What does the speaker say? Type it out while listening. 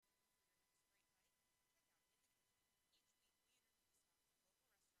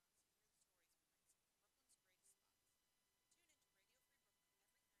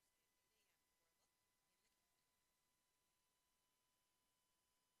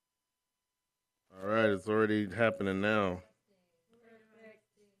All right, it's already happening now.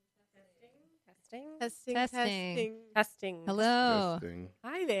 Testing. Hello. Testing.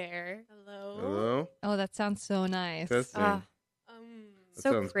 Hi there. Hello. Oh, that sounds so nice. Testing. That That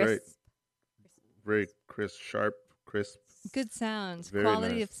sounds great. Very crisp, sharp, crisp, Good sounds. Very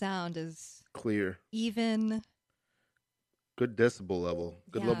Quality nice. of sound is clear. even. Good decibel level.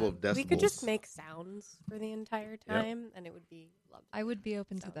 Good Yeah. level of decibels. We could just make sounds for the entire time, and it would be lovely. I would be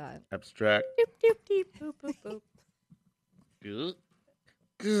open to that. Abstract. Doop doop doop boop boop boop. Good.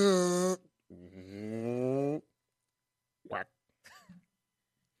 Good. Whack.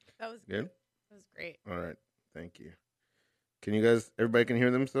 That was Good? That was great. All right. Thank you. Can you guys, everybody can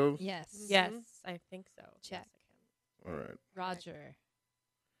hear themselves? Yes. Yes, I think so. Check. Yes, All right. Roger.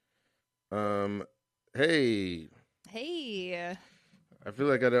 Hey, Hey. I feel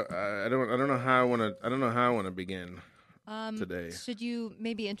like I don't know how I want to begin today. Should you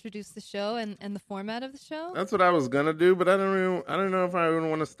maybe introduce the show and the format of the show? That's what I was gonna do, but I don't know if I even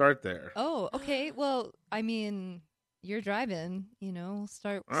want to start there. Oh, okay. Well, I mean, you're driving.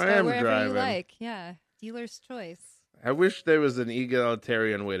 Start I am wherever driving. you like. Yeah, dealer's choice. I wish there was an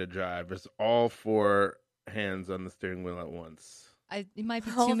egalitarian way to drive. It's all four hands on the steering wheel at once. It might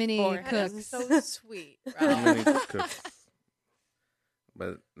be All too many four. cooks. That's so sweet. Too many cooks.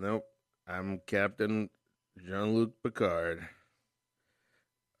 But nope, I'm Captain Jean-Luc Picard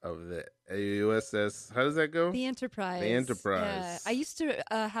of the USS. How does that go? The Enterprise. The Enterprise. Yeah. I used to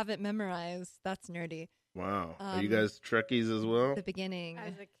have it memorized. That's nerdy. Wow. Are you guys Trekkies as well? The beginning.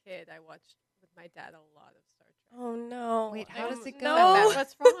 As a kid, I watched with my dad a lot of Star Trek. Oh no! Wait, how does it go? No,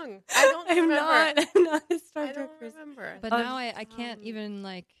 What's wrong? I don't I'm remember. not a Star I Trek don't person. remember. But now I can't even,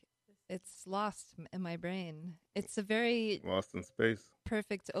 it's lost in my brain. It's a very Lost in Space.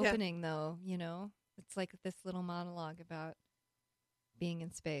 perfect opening, though, It's like this little monologue about being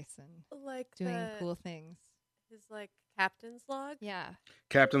in space and Like doing cool things. his captain's log. Yeah.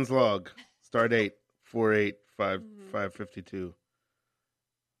 Captain's log. Stardate 485552.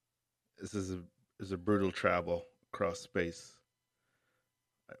 This is a brutal travel across space.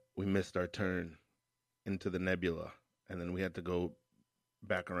 We missed our turn into the nebula, and then we had to go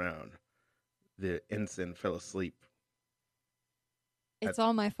back around. The ensign fell asleep. It's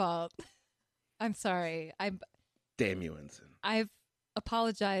all my fault. I'm sorry. Damn you, ensign. I've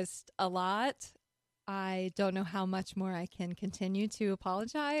apologized a lot. I don't know how much more I can continue to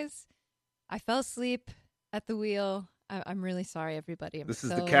apologize. I fell asleep at the wheel. I'm really sorry, everybody. This is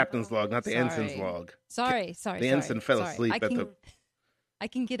the captain's log, not the sorry. ensign's log. Sorry. The ensign fell asleep at the... I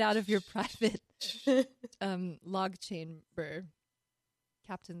can get out of your private log chamber.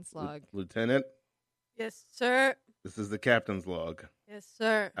 Captain's log. Lieutenant, Yes, sir. this is the captain's log. Yes,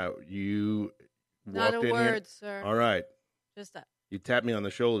 sir. You Not walked a in word, here. sir. All right. Just that. You tapped me on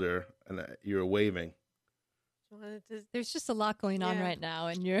the shoulder, and you were waving. Wanted to- There's just a lot going on Yeah. right now,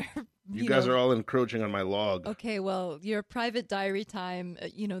 and you're... You guys are all encroaching on my log. Okay, well, your private diary time,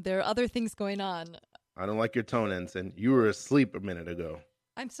 there are other things going on. I don't like your tone, ensign. You were asleep a minute ago.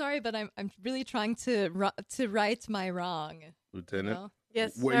 I'm sorry, but I'm really trying to right my wrong. Lieutenant.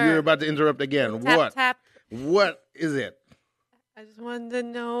 Yes, What, sir. you're about to interrupt again. Tap, What? Tap. What is it? I just wanted to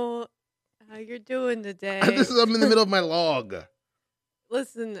know how you're doing today. I'm in the middle of my log.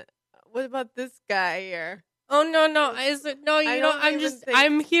 Listen, what about this guy here? Oh no! You I know, don't I'm even just. think-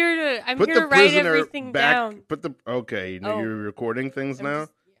 I'm here to. I'm Put here the to write prisoner everything back. down. Okay, Oh. you're recording things now?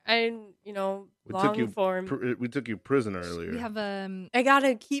 I'm We long took you form. we took you prisoner earlier. We have I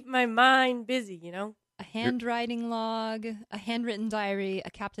gotta keep my mind busy. a handwriting log, a handwritten diary, a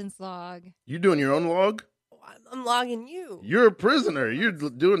captain's log. You doing your own log? I'm logging you. You're a prisoner. You're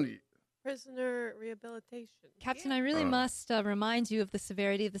doing... Prisoner rehabilitation. Captain, I really must remind you of the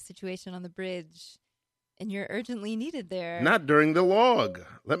severity of the situation on the bridge, and you're urgently needed there. Not during the log.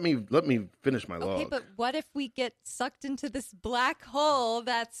 Let me finish my log. Okay, but what if we get sucked into this black hole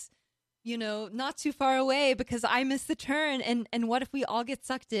that's, not too far away because I missed the turn, and what if we all get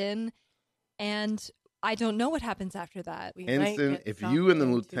sucked in, and I don't know what happens after that? We Ensign, might get if sucked you and the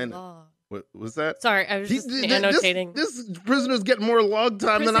into lieutenant... log. What was that? Sorry, I was just annotating. This prisoner's getting more log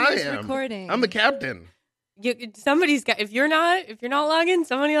time than I Prisoner's am. recording. I'm the captain. Somebody's got. If you're not logging,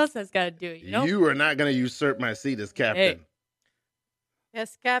 somebody else has got to do it. You are not going to usurp my seat as captain.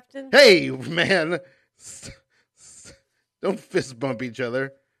 Yes, Captain. Hey, man. Don't fist bump each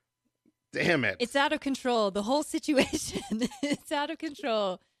other. Damn it. It's out of control. The whole situation, it's out of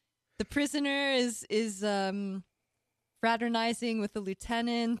control. The prisoner is fraternizing with the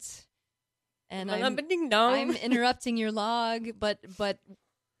lieutenant, and I'm interrupting your log, but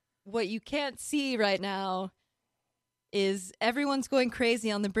what you can't see right now is everyone's going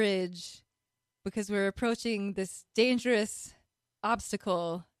crazy on the bridge, because we're approaching this dangerous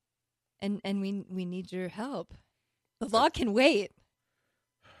obstacle, and we need your help. The log can wait.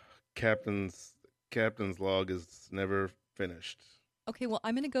 Captain's log is never finished. Okay, well,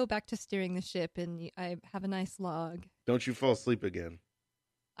 I'm going to go back to steering the ship, and I have a nice log. Don't you fall asleep again.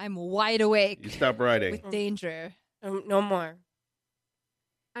 I'm wide awake. You stop writing. With danger. No more.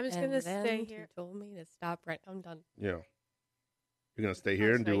 I'm just And gonna then stay he here. told me to stop. Right, I'm done. Yeah. You're gonna stay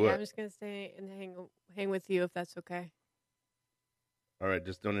here and do Yeah, what? I'm just gonna stay and hang with you if that's okay. All right,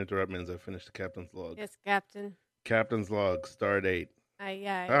 just don't interrupt me as I finish the captain's log. Yes, Captain. Captain's log, star date. Aye,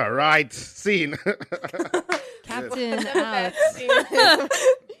 aye. All right, scene. Captain out.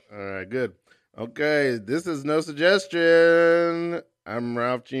 All right, good. Okay, this is No Suggestion. I'm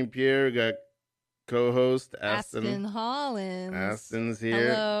Ralph Jean Pierre. We got co-host Aston Hollins. Aston's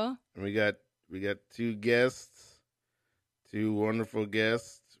here. Hello. And we got two guests, two wonderful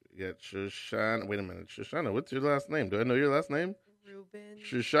guests. We got Shoshana. Wait a minute, Shoshana. What's your last name? Do I know your last name? Ruben.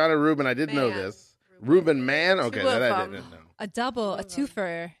 Shoshana Rubin. I did know Man. this. Ruben Man. Okay, Two of that I them. didn't know. A double, a Hold on.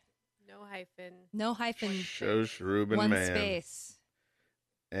 twofer. No hyphen. No hyphen. Shosh Rubin One Man. space.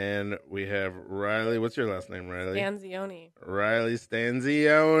 And we have Riley. What's your last name, Riley? Stanzioni. Riley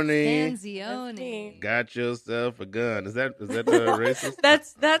Stanzioni. Stanzioni. Got yourself a gun. Is that racist?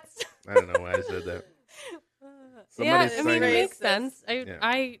 That's. I don't know why I said that. Yeah, Somebody I mean, it sang makes it. sense. Yeah.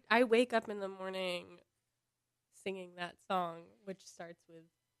 I wake up in the morning singing that song, which starts with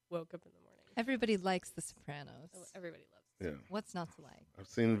 "Woke up in the morning." Everybody likes The Sopranos. Everybody loves it. Yeah, What's not to like?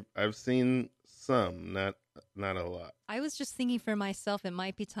 I've seen some, not a lot. I was just thinking for myself, it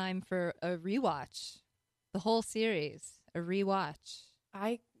might be time for a rewatch. The whole series, a rewatch.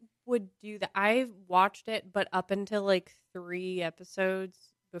 I would do that. I watched it, but up until like 3 episodes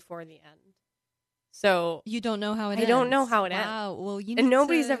before the end. So You don't know how it ends. I don't know how it ends. Wow. Well, you and need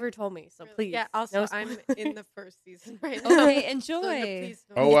nobody's to- ever told me. So Really? please, Yeah. Also, no I'm spoilers. in the first season right now. Okay, So enjoy. please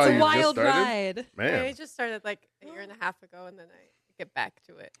don't. Oh, wow, It's you a just wild started? ride. Man, I just started like a year and a half ago, and then I get back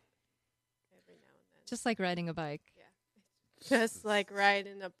to it every now and then. Just like riding a bike. Just like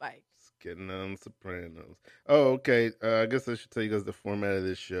riding a bike. Just getting on Sopranos. Oh, okay. I guess I should tell you guys the format of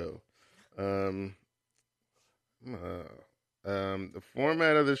this show. The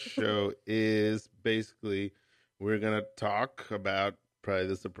format of this show is basically we're gonna talk about probably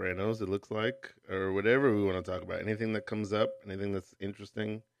The Sopranos. It looks like, or whatever we want to talk about. Anything that comes up, anything that's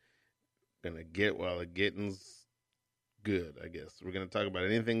interesting. Gonna get while the getting's good. I guess we're gonna talk about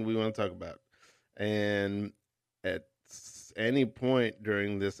anything we want to talk about, and at any point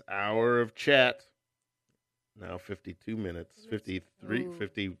during this hour of chat, now 52 minutes, 53, Ooh.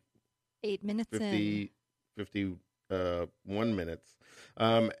 50, 8 minutes in. 50, 51 minutes.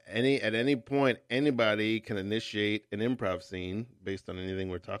 At any point, anybody can initiate an improv scene based on anything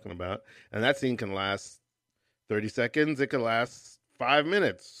we're talking about, and that scene can last 30 seconds. It can last 5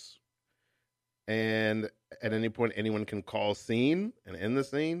 minutes, and at any point, anyone can call scene and end the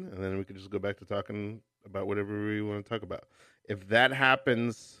scene, and then we can just go back to talking about whatever we want to talk about. If that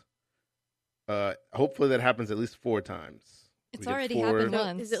happens, hopefully that happens at least 4 times. It's We get already 4 happened So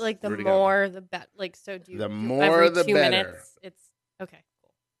once. is it like the Already got more the better? Like so, do you The do more every the 2 better. minutes? It's okay.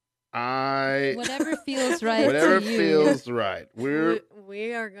 Cool. Whatever feels right whatever to you. feels right.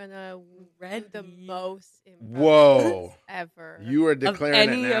 We are gonna read the Ready. most improv Whoa. ever. You are Of declaring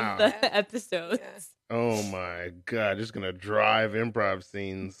any it now. of the episodes. Yeah. Oh my god, just gonna drive improv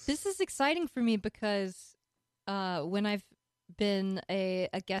scenes. This is exciting for me because when I've been a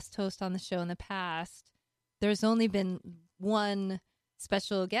guest host on the show in the past, there's only been one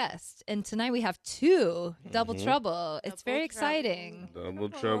special guest. And tonight we have 2. Double Mhm. trouble. It's Double very trouble. exciting. Double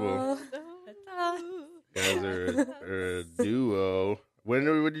trouble. Oh. You guys are a duo. When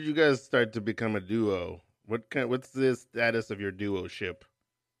did you guys start to become a duo? What's the status of your duo-ship?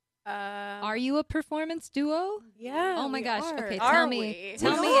 Are you a performance duo? Yeah. Oh my we gosh. are. Okay, Are tell we? me. We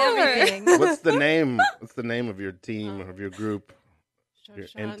Tell me are. everything. What's the name? What's the name of your team, of your group? Your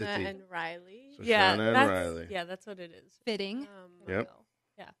Shoshana entity. and Riley. Yeah, Shoshana and that's, Riley. yeah, that's what it is. Fitting. Yep.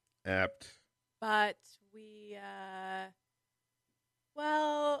 Apt. But we,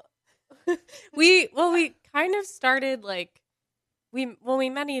 well, We kind of started like we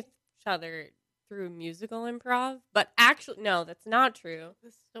met each other through musical improv, but actually no, that's not true.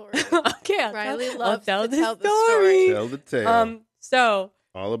 the story. Okay, Riley I'll loves tell to the tell the story. Tell the tale. So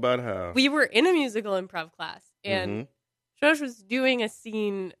All about how. we were in a musical improv class, and Shosh was doing a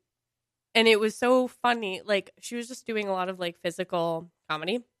scene, and it was so funny. Like she was just doing a lot of like physical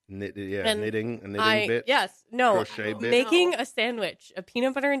comedy. And knitting, a knitting bit. Yes, no, Crochet bit. making a sandwich, a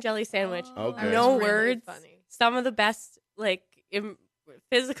peanut butter and jelly sandwich. Oh, Okay. No That's really words. funny. Some of the best like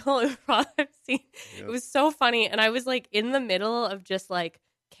physical improv I've seen was so funny. And I was like in the middle of just like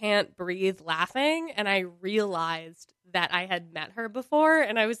can't breathe laughing. And I realized that I had met her before.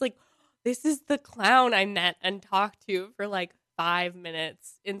 And I was like, this is the clown I met and talked to for like 5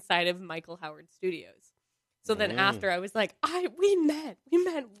 minutes inside of Michael Howard Studios. So then after I was like, we met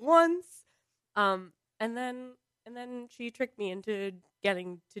once. And then she tricked me into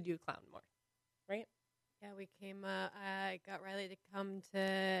getting to do clown more. Right? Yeah, we came. I got Riley to come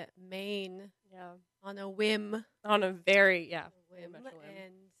to Maine. Yeah. On a whim. On a very whim, much a whim.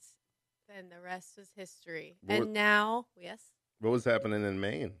 And then the rest was history. Now, yes. What was happening in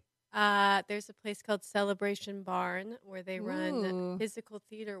Maine? There's a place called Celebration Barn where they run physical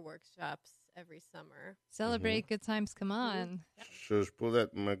theater workshops every summer. Celebrate good times. Come on. Shush, pull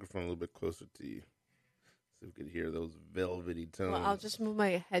that microphone a little bit closer to you. So we could hear those velvety tones. Well, I'll just move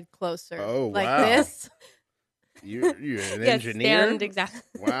my head closer. Oh, like wow. this. You're an engineer? Stand exactly.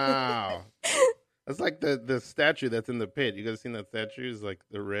 Wow. That's like the statue that's in the pit. You guys seen that statue? It's like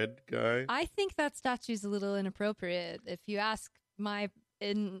the red guy. I think that statue's a little inappropriate. If you ask my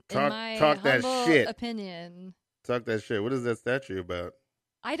Talk that humble shit. opinion. Talk that shit. What is that statue about?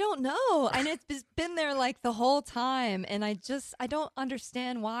 I don't know. And it's been there like the whole time. And I don't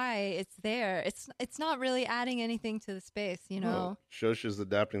understand why it's there. It's not really adding anything to the space, you know? Well, Shosha's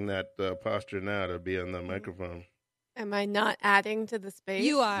adopting that posture now to be on the microphone. Am I not adding to the space?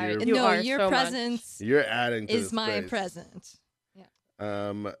 You are. You no, are your so presence You're adding to is the my space. present. Yeah.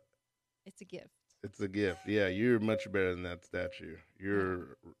 It's a gift. It's a gift. Yeah, you're much better than that statue.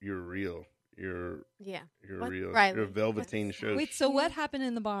 You're real. You're real. Riley, You're Velveteen Shosh. Wait, so what happened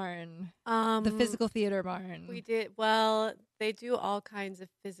in the barn? The physical theater barn. We did, well, they do all kinds of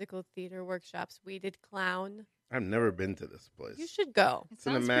physical theater workshops. We did clown. I've never been to this place. You should go. It It's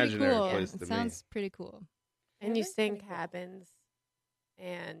an sounds pretty imaginary cool. place to It me. sounds pretty cool. And you That's stay in pretty cool. cabins.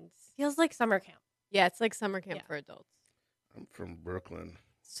 And Feels like summer camp. yeah, it's like summer camp Yeah. for adults. I'm from Brooklyn.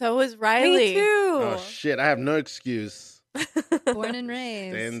 So is Riley. Me too. Oh shit! I have no excuse. Born and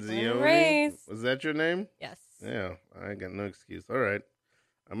raised. Stanzioni. raised. Was that your name? Yes. Yeah, I got no excuse. All right,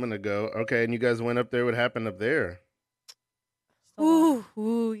 I'm gonna go. Okay, and you guys went up there. What happened up there? Ooh,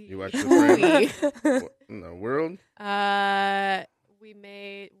 You watched the ooh. Friends? What in the world?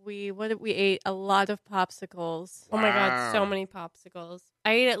 We ate a lot of popsicles. Oh my God, Wow. so many popsicles.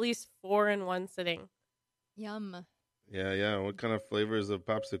 I ate at least 4 in one sitting. Yum. Yeah. What kind of flavors of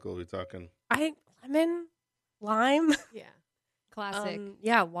popsicle are we talking? Lemon, lime. Yeah. Classic.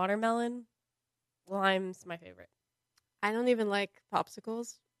 Yeah, watermelon. Lime's my favorite. I don't even like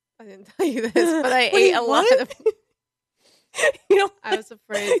popsicles. I didn't tell you this, but I Wait, ate a what? lot of You know, I was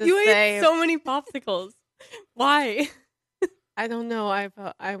afraid to you say. ate so many popsicles. Why? I don't know. I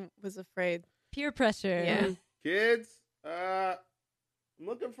was afraid. Peer pressure. Yeah. Kids, I'm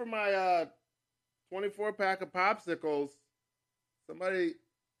looking for my 24-pack of popsicles. Somebody.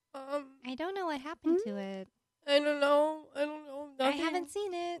 I don't know what happened to it. I don't know. I Nothing. haven't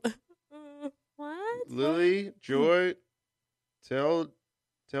seen it. What? Lily, Joy, tell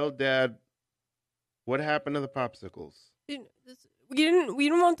Dad what happened to the popsicles. We didn't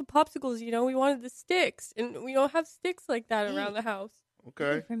want the popsicles, we wanted the sticks, and we don't have sticks like that Hey. around the house.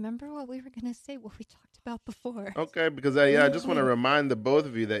 Okay. Remember what we were going to say, what we talked about before. Okay, because I just want to remind the both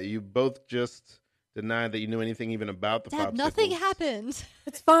of you that you both just denied that you knew anything even about the Dad, popsicles. nothing happened.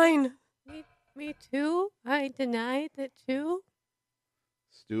 It's fine. Me too. I denied it too.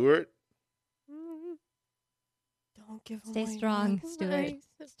 Stuart, Don't give Stay away strong, my Stuart. lies.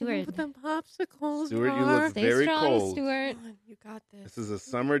 Stuart. The popsicles. Stuart, you are. look Stay very strong, cold. Stuart. Come on, you got this. This is a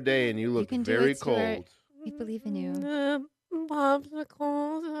summer day and you look can do very it, Stuart. cold. We believe in you. The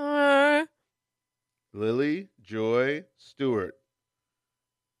popsicles are. Lily, Joy, Stuart,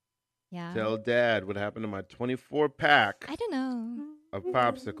 Yeah. tell Dad what happened to my 24-pack I don't know. of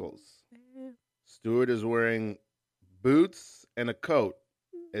popsicles. Stuart is wearing boots and a coat.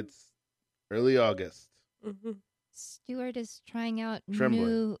 It's early August. Mhm. Stuart is trying out Trembling.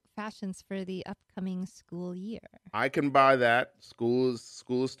 new fashions for the upcoming school year. I can buy that. School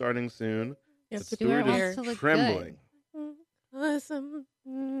is starting soon. You have But to Stuart be wants here. to is look trembling. Because I'm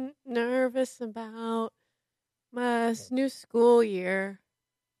nervous about my new school year.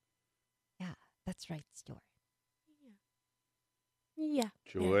 Yeah, that's right, Stuart. Yeah.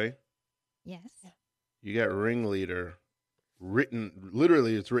 Joy, Yes. you got ringleader written.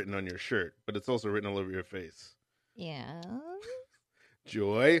 Literally, it's written on your shirt, but it's also written all over your face. Yeah.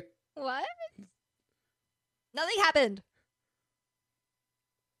 Joy, What? Nothing happened.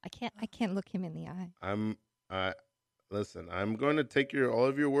 I can't look him in the eye. listen. I'm going to take all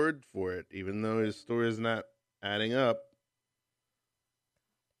of your word for it, even though his story is not adding up.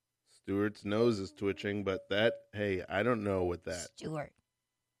 Stuart's nose is twitching, but hey, I don't know what that. Stuart.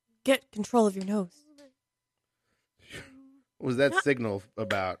 Get control of your nose. What was that signal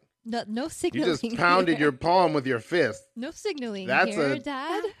about? No You signaling. just pounded here. your palm with your fist. No signaling That's here, a-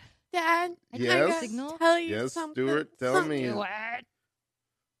 Dad. Dad, I Yes? can't gotta signal. tell you Yes, something. Stuart, tell me.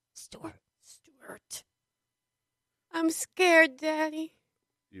 Stuart. Stuart. I'm scared, Daddy.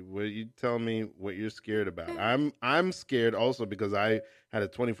 You tell me what you're scared about. I'm scared also because I had a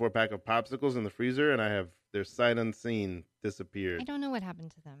 24-pack of popsicles in the freezer and their sight unseen I disappeared. don't know what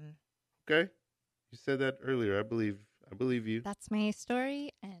happened to them. Okay, you said that earlier. I believe you. That's my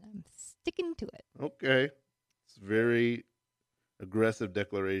story, and I'm sticking to it. Okay, it's a very aggressive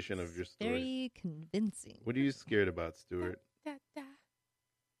declaration of your story. Very convincing. What are you scared about, Stuart? Da, da.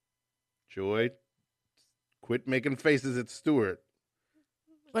 Joy, quit making faces at Stuart.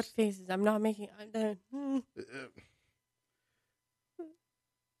 What faces? I'm not making.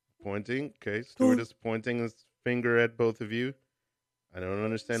 Pointing. Okay, Stuart is pointing his finger at both of you. I don't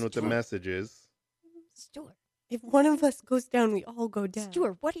understand what the Stuart. message is. Stuart. If one of us goes down, we all go down.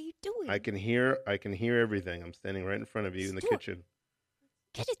 Stuart, what are you doing? I can hear everything. I'm standing right in front of you in the Stuart. kitchen.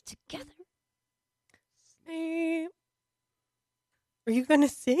 Get it together. Are you gonna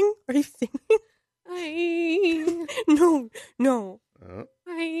sing? Are you singing? No.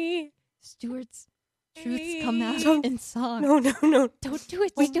 Stuart's truths come out Don't- in song. No. Don't do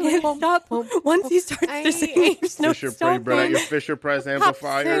it, We Stuart. can't stop. Once he starts to sing, there's no Fisher, you brought out your stopping. Fisher Price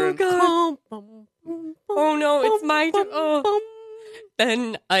amplifier. and- Oh no, it's my turn. Oh.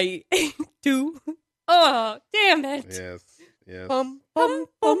 Then I do. Oh, damn it. Yes. Bum, bum,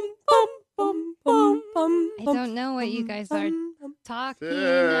 bum, bum, bum, bum, bum. I don't know what you guys are talking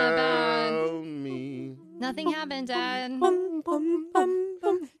about. Tell me. Nothing happened, Dad. Bum, bum, bum,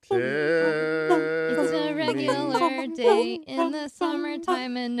 bum. Tell It's a regular day in the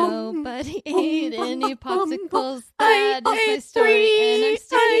summertime and nobody ate any popsicles. That is my story and I'm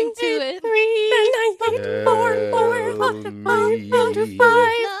sticking to it. Then I ate four, Tell me.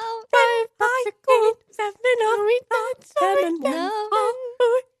 No, seven, no,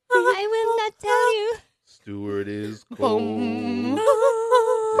 I will not tell you. Stuart is cold. Bum.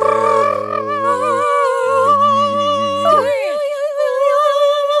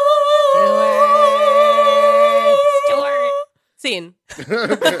 Scene.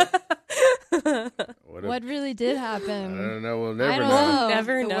 What really did I happen? don't know. We'll I never don't know. know.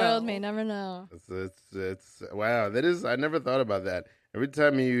 Never the know. world may never know. It's wow. That is. I never thought about that. Every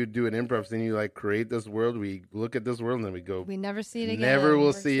time you do an improv scene, you like create this world. We look at this world and then we go. We never see it again. Never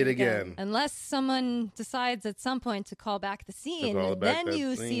will see it again. Unless someone decides at some point to call back the scene, call back then that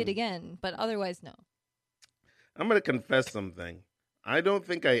you see scene. it again. But otherwise, no. I'm gonna confess something. I don't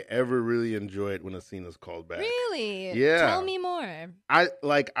think I ever really enjoy it when a scene is called back. Really? Yeah. Tell me more. I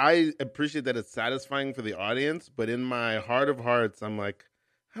appreciate that it's satisfying for the audience, but in my heart of hearts, I'm like,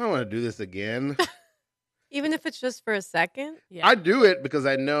 I don't want to do this again. Even if it's just for a second? Yeah. I do it because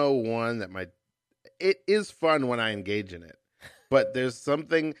I know it is fun when I engage in it. But there's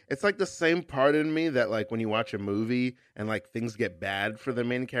something, it's like the same part in me that like when you watch a movie and like things get bad for the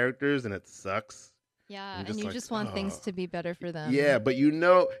main characters and it sucks. Yeah, I'm and just you like, just want things "Oh." to be better for them. Yeah, but you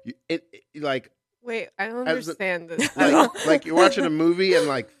know, it like Wait, I don't As a- understand this. like you're watching a movie and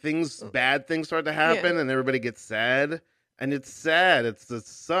like bad things start to happen and everybody gets sad and it's sad. It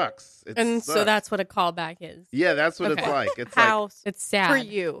sucks. It And sucks. so that's what a callback is. yeah, that's what it's Okay. like. It's How like It's sad. for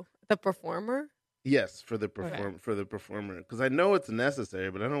you, the performer? yes for the performer because I know it's necessary,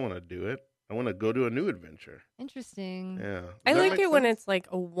 but I don't want to do it. I want to go to a new adventure. Interesting. Yeah, I Does that like make it when sense? it's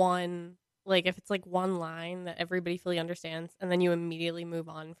like if it's like one line that everybody fully understands and then you immediately move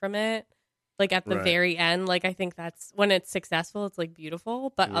on from it. Like at the Right. very end, like I think that's when it's successful, it's like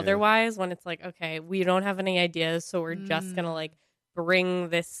beautiful. But Yeah. otherwise, when it's like, okay, we don't have any ideas, so we're just gonna like bring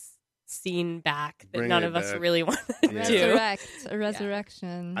this scene back that Bring none it of us back. really want to Yeah. do. Resurrect. A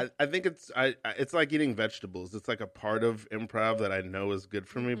resurrection. I think it's like eating vegetables. It's like a part of improv that I know is good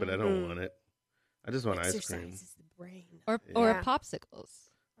for me, but I don't Mhm. want it. I just want ice cream Exercises the brain. or Yeah. popsicles.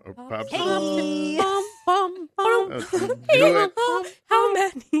 or Pops- popsicles. Hey. Bum, bum, bum. Oh, do it. How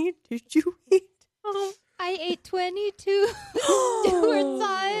many did you eat? I ate 22. Stuart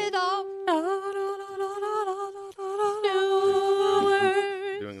saw it all.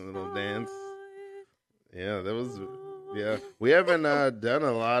 Doing a little dance. Yeah, that was. Yeah, we haven't done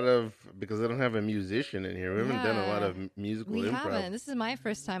a lot of because I don't have a musician in here. We haven't done a lot Yeah. of musical We improv. haven't. This is my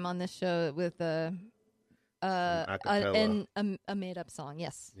first time on this show with acapella. a made up song.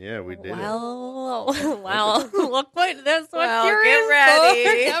 Yes. Yeah, we did Well, look what this what Well, you're get in ready.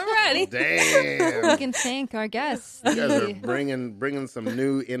 for. Get ready. it. Damn. We can thank our guests, You guys are the bringing some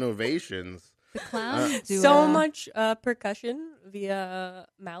new innovations. clown duo. So much percussion via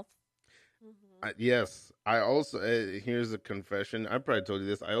mouth. Yes, I also here's a confession. I probably told you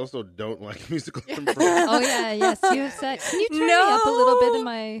this. I also don't like musical improv. Oh yeah, yes. You have said. Can you turn me up a little bit in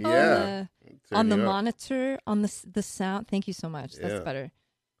my Yeah. on the Turn you up. monitor on the sound? Thank you so much. That's Yeah. better.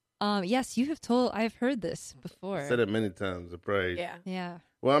 Yes, you have told. I've heard this before. I said it many times. I probably. Yeah. Yeah,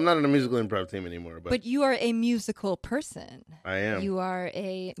 Well, I'm not in a musical improv team anymore, but but you are a musical person. I am. You are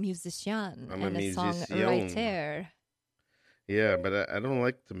a musician I'm a and a musician. songwriter. Yeah, but I don't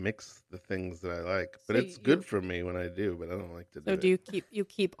like to mix the things that I like. But So it's good for me when I do. But I don't like to do So it. do you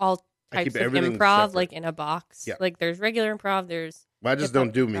keep all I types keep of everything improv separate. like in a box? Yeah. Like there's regular improv, there's Well, I just hip-hop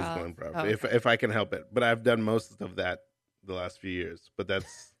don't do musical improv. improv Oh, okay. if I can help it. But I've done most of that the last few years. But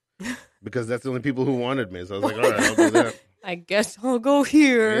that's because that's the only people who wanted me. So I was like, all right, I'll do that. I guess I'll go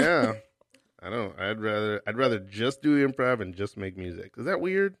here. Yeah. I don't. I'd rather just do improv and just make music. Is that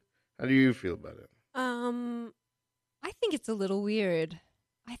weird? How do you feel about it? I think it's a little weird.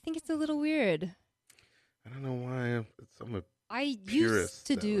 I I don't know why. I'm I Purist used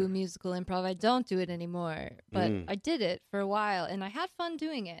to that do way. musical improv. I don't do it anymore, but Mm. I did it for a while, and I had fun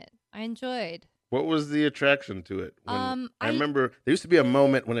doing it. I enjoyed. What was the attraction to it? I I- remember there used to be a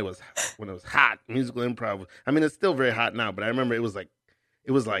moment when it was hot. Musical improv. I mean, it's still very hot now, but I remember it was like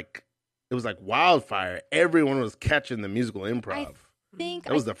wildfire. Everyone was catching the musical improv. Think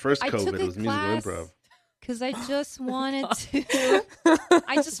That was the first I COVID. took It a was musical class improv. because I just wanted God. to.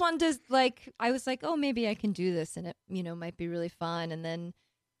 I just wanted to I was like, oh, maybe I can do this, and it might be really fun. And then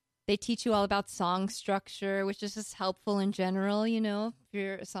they teach you all about song structure, which is just helpful in general. If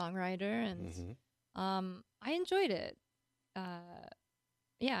you're a songwriter, and Mhm. I enjoyed it.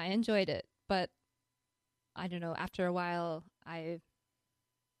 Yeah, I enjoyed it, but I don't know. After a while, I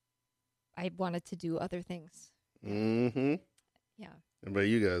wanted to do other things. Mm-hmm. Yeah. What about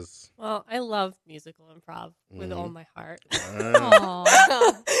you guys? Well, I love musical improv with all Mhm. my heart. Ah,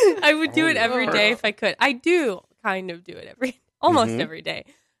 Aw. I would do Oh, it every yeah. day if I could. I do kind of do it almost Mhm. every day.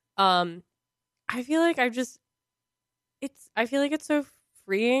 I feel like I feel like it's so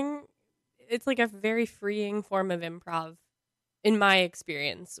freeing. It's like a very freeing form of improv in my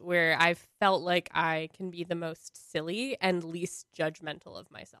experience, where I felt like I can be the most silly and least judgmental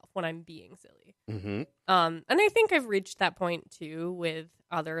of myself when I'm being silly. mhm. And I think I've reached that point too with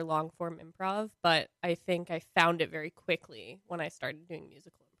other long form improv, but I think I found it very quickly when I started doing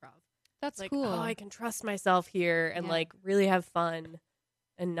musical improv. That's Like, cool. oh, I can trust myself here and Yeah. like really have fun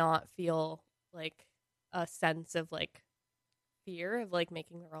and not feel like a sense of like fear of like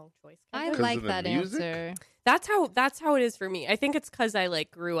making the wrong choice. I 'Cause like of the that music? answer. That's how it is for me. I think it's because I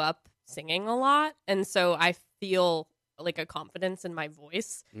like grew up singing a lot, and so I feel like a confidence in my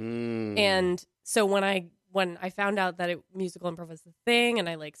voice. Mm. And so when I found out that musical improv was the thing, and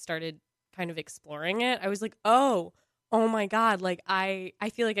I like started kind of exploring it, I was like, oh my god, like I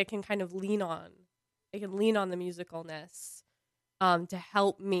feel like I can kind of lean on the musicalness to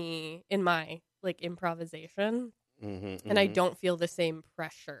help me in my like improvisation, Mhm, and I mhm. don't feel the same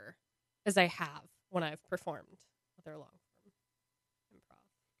pressure as I have when I've performed other long form improv.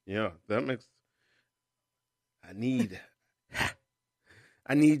 Yeah, that makes. I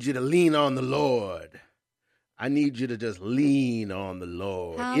need you to lean on the Lord. I need you to just lean on the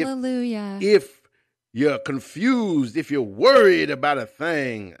Lord. Hallelujah. If you're confused, if you're worried about a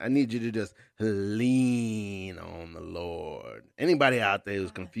thing, I need you to just lean on the Lord. Anybody out there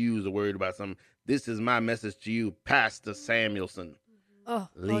who's confused or worried about something, this is my message to you, Pastor Samuelson. Oh,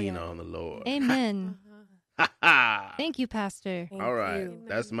 Lean on the Lord. Amen. Ha ha. Thank you, Pastor. Thank All right, you.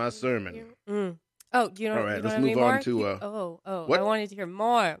 that's my sermon. Oh, do you know? All right, you let's don't have any move on more? to, what? I wanted to hear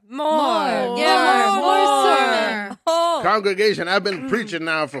more. Yeah, more sermon. Oh. Congregation, I've been preaching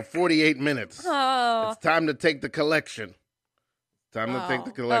now for 48 minutes. Oh. It's time to take the collection. Time to take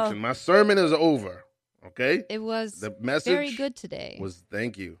the Oh. collection. My sermon is over. Okay? It was The message very good today.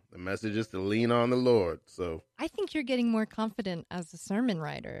 thank you. The message is to lean on the Lord. So I think you're getting more confident as a sermon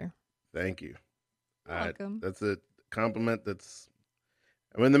writer. thank you. You're welcome. That's a compliment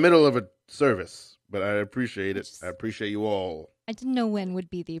I'm in the middle of a service, but I appreciate it. I appreciate you all. I didn't know when would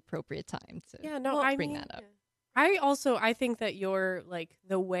be the appropriate time to Yeah, no, I bring mean, that up. I think that your like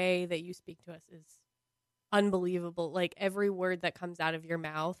the way that you speak to us is unbelievable. Like every word that comes out of your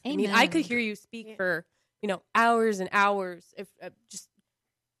mouth. I mean, I could Amen. hear you speak Yeah. for, hours and hours if just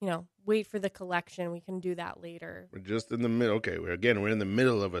wait for the collection. We can do that later. We're just in the middle. Okay, we're in the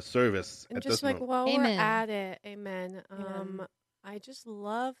middle of a service And at just this like moment. while Amen. we're at it, amen. Amen. I just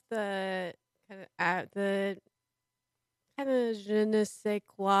love the kind of je ne sais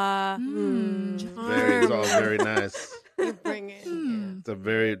quoi. It's all very nice. You bring it.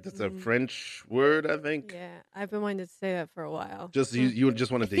 It's a French word, I think. Yeah, I've been wanting to say that for a while. Just you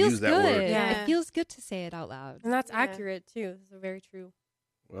just wanted It to feels use that good. word. Yeah. It feels good to say it out loud. And that's Yeah. accurate too. This is very true.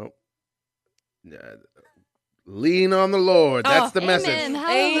 Well, lean on the Lord. That's the Amen. message.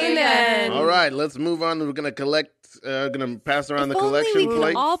 Hallelujah. Amen. All right, let's move on. We're gonna gonna pass around If the only collection we could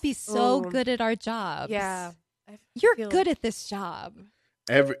plate. all be so Ooh. good at our jobs. Yeah. You're feel- good at this job.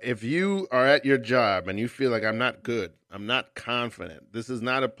 If you are at your job and you feel like I'm not good, I'm not confident, this is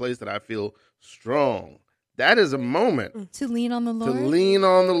not a place that I feel strong, that is a moment To lean on the Lord. to lean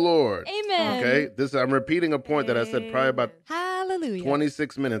on the Lord. Amen. Okay, I'm repeating a point that I said probably about Hallelujah.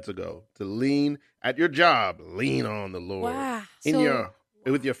 26 minutes ago. To lean at your job, lean on the Lord. Wow.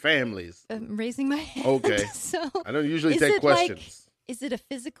 With your families. I'm raising my hand. Okay. So I don't usually is take it questions. is it a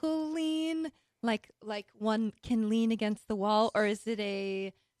physical lean, like one can lean against the wall, or is it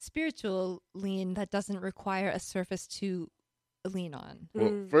a spiritual lean that doesn't require a surface to lean on?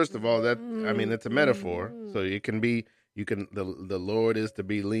 Well, first of all, it's a metaphor. So it can be, the Lord is to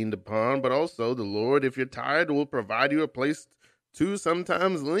be leaned upon, but also the Lord, if you're tired, will provide you a place to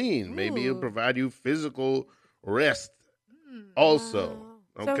sometimes lean. Maybe He'll provide you physical rest also.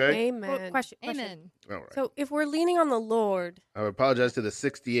 Wow. Okay? Amen. Question. Amen. All right. So if we're leaning on the Lord, I apologize to the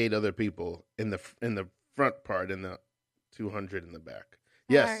 68 other people in the front part, in the 200 in the back.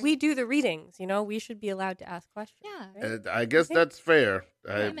 Yes. we do the readings. We should be allowed to ask questions. Yeah. right? I guess that's fair.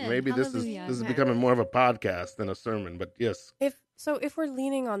 Amen. Maybe this Hallelujah. is becoming more of a podcast than a sermon, but yes. If we're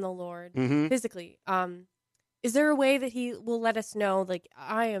leaning on the Lord Mhm. physically, is there a way that He will let us know, like,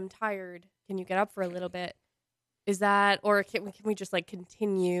 I am tired? Can you get up for a little bit? Is that, or can we just like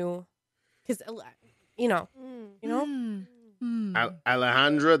continue? Because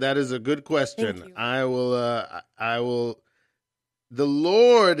Alejandra, that is a good question. Thank you. I will. The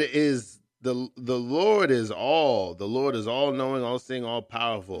Lord is the Lord is all. The Lord is all knowing, all seeing, all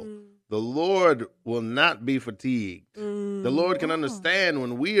powerful. The Lord will not be fatigued. The Lord can understand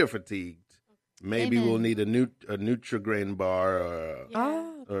when we are fatigued. Maybe Amen. we'll need a Nutrigrain bar,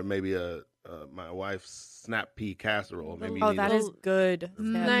 or maybe my wife's snap pea casserole. Maybe you Oh, need that a- is good.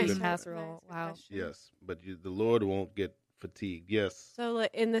 Nice. Snap casserole. Nice Wow. question. yes, but the Lord won't get fatigued. Yes. So,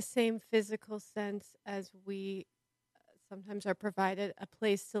 like, in the same physical sense as we sometimes are provided a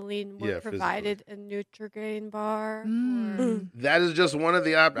place to lean, we're Yeah, physically. provided a Nutrigrain bar. Mm. That is just one of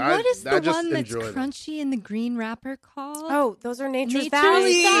the options. What is I the just one that's enjoy them. crunchy in the green wrapper called? Oh, those are Nature's Nature's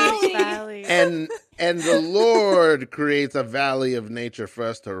Valley. Valley. And the Lord creates a valley of nature for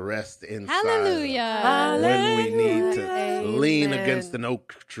us to rest inside of Hallelujah. when we need to Amen. lean against an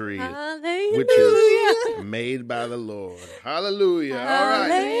oak tree, Hallelujah. which is made by the Lord. Hallelujah. All right.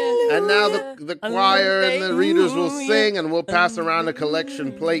 Hallelujah. And now the choir and the readers will sing, and we'll pass around the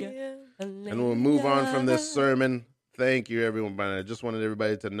collection plate, and we'll move on from this sermon. Thank you, everyone. I just wanted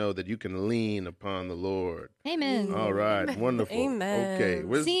everybody to know that you can lean upon the Lord. Amen. All right. Wonderful. Amen.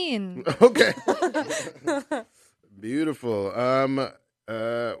 Okay. Scene. Okay. Beautiful. What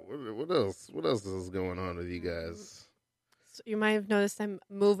else? What else is going on with you guys? So you might have noticed I'm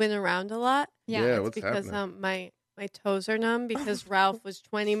moving around a lot. Yeah. Yeah, It's what's because happening? my toes are numb because Ralph was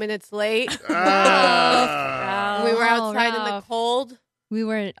 20 minutes late. Ah, We were Oh, outside in the Ralph. cold. We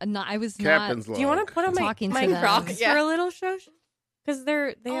were not. I was Captain's not. Do you want log. to put on Talking my to them. Crocs Yeah. for a little show? Because they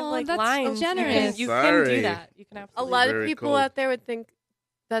have Oh, like that's lines. generous. You can Sorry. do that. You can A absolutely. lot Very of people cold. out there would think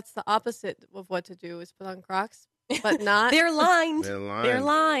that's the opposite of what to do is put on Crocs, but not. They're lined. They're lined. They're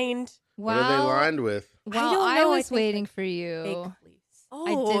lined. What are they lined with? Well, don't I know. I was think waiting like for you. Fake fleece. I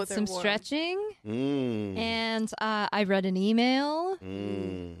Oh, did they're some warm. stretching, Mm. and I read an email.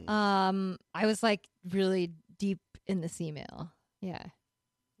 Mm. I was like really deep in this email. Yeah.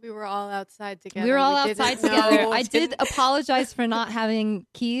 We were all outside together. We were all didn't outside know- together. I did apologize for not having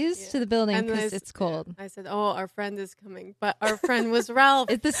keys Yeah. to the building And because I- it's cold. I said, "Oh, our friend is coming," but our friend was Ralph.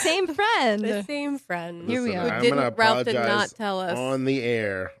 It's the same friend. The same friend. Here we Listen, are. I'm Didn't- gonna Ralph did not apologize tell us. on the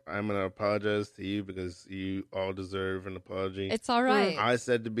air. I'm gonna apologize to you because you all deserve an apology. It's all right. I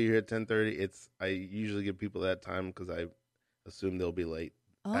said to be here at 10:30. I usually give people that time because I assume they'll be late.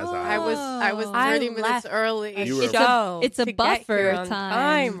 As I was Oh. 30 I minutes left early, You were- It's a to get buffer here on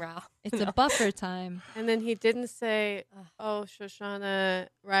time. Ralph. It's a buffer time. and then he didn't say, "Oh, Shoshana,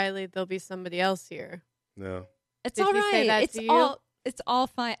 Riley, there'll be somebody else here." No. It's Did all he say right. that It's to you? all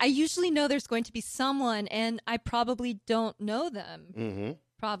fine. I usually know there's going to be someone, and I probably don't know them. Mm-hmm.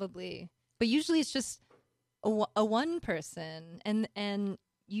 probably. But usually it's just a one person, and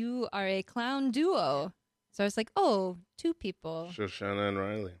you are a clown duo. So I was like, oh, 2 people. Shoshana and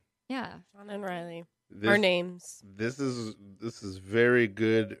Riley. Yeah. Shoshana and Riley. This, Our names. This is very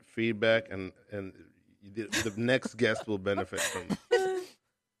good feedback, and the next guest will benefit from it.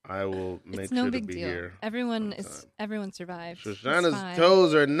 I will make It's no sure big to be deal. here. Everyone survived. It's Shoshana's fine.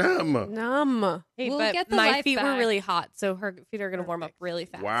 toes are numb. Numb. Hey, We'll but get the my life feet were back. really hot, so her feet are going to warm up Perfect. really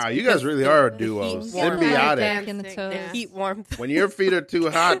fast. Wow, you because guys really the are a heat duo. warms Symbiotic. Back in the toes. Yeah. heat warmth. When your feet are too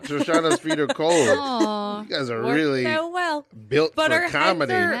hot, Shoshana's feet are cold. Aw. You guys are Worked really so well. built But for our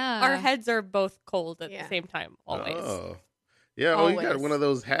comedy. Yeah. heads are both cold at Yeah. the same time, always. Oh. Yeah, oh, you got Always. one of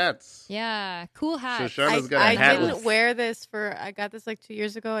those hats. Yeah, cool hat. Shoshana's got a I hat didn't with... wear this I got this like 2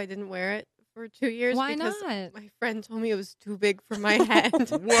 years ago. I didn't wear it for 2 years. Why because not? My friend told me it was too big for my head. Our What?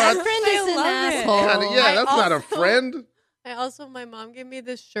 friend I is an love it. asshole. Yeah, I that's not a also- friend. My mom gave me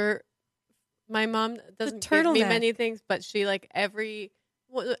this shirt. My mom doesn't give me turtleneck. many things, but she like every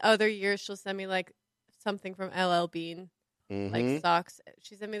other year she'll send me like something from LL Bean, Mhm. like socks.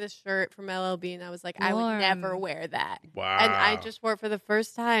 She sent me this shirt from LL Bean. I was like, I would Warm. never wear that, Wow. and I just wore it for the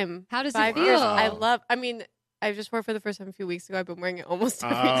first time. How does it 5 feel? years. Wow. I just wore it for the first time a few weeks ago. I've been wearing it almost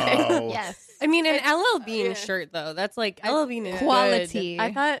every day. Oh. Yes. I mean, an It's- LL Bean yeah. shirt, though. That's like, I- LL Bean is Quality.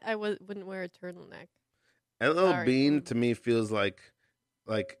 I thought I wouldn't wear a turtleneck. LL Sorry. Bean to me feels like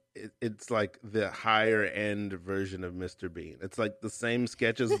it's like the higher end version of Mr. Bean. It's like the same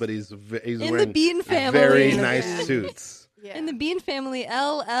sketches, but he's In the wearing Bean family. very Yeah. nice suits. Yeah. In the Bean family,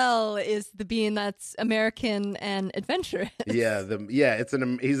 LL is the Bean that's American and adventurous. Yeah,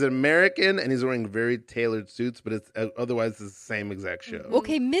 he's an American and he's wearing very tailored suits, but it's otherwise it's the same exact show.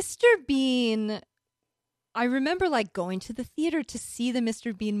 Okay, Mr. Bean. I remember like going to the theater to see the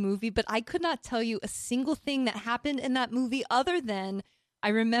Mr. Bean movie, but I could not tell you a single thing that happened in that movie other than I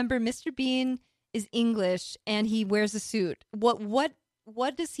remember Mr. Bean is English and he wears a suit.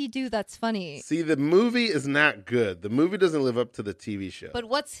 What does he do that's funny? See, the movie is not good. The movie doesn't live up to the TV show. But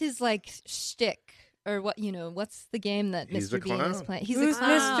what's his like shtick? Or what's the game that He's a Mr. Bean is clown. playing? He's Who's a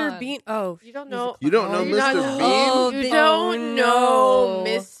clown. Mr. Bean? Oh, You don't he's a know. You don't know clown. Mr. Oh, You the- don't know no.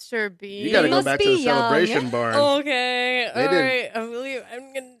 Mr. Bean. you got to go must back to be the young. celebration barn. Okay, They all did- right. I believe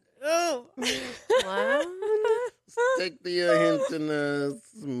I'm gonna. Oh, Clown? Take the hint and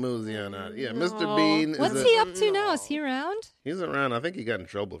smoothie on out. Yeah, Mr. No. Bean What's is he up to now? Is he around? He's around. I think he got in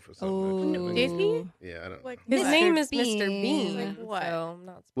trouble for something. Oh, actually. Did he? Yeah, I don't Like know. his Mr. name is Bean. Mr. Bean. Like what? So I'm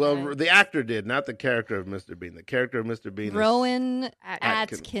not Well, surprised. the actor did, not the character of Mr. Bean. The character of Mr. Bean is Rowan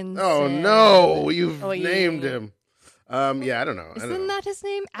Atkins. Atkinson. Oh no, you've Oh, yeah. named him. Yeah, I don't know. I don't Isn't know. that his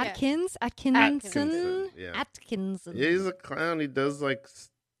name? Yeah. Atkinson? Atkinson, yeah. Atkinson. Yeah, he's a clown. He does like,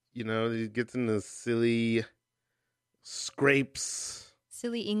 he gets into silly scrapes.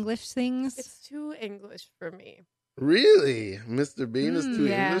 Silly English things. It's too English for me. Really, Mr. Bean is too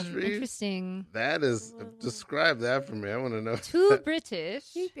yeah. English for you? Interesting. That is, describe that for me. I want to know. Too British.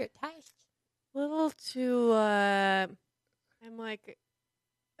 your taste. Little too. I'm like,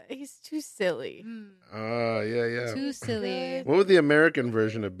 he's too silly. Oh yeah, yeah. Too silly. What would the American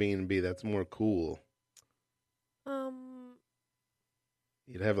version of Bean be? That's more cool.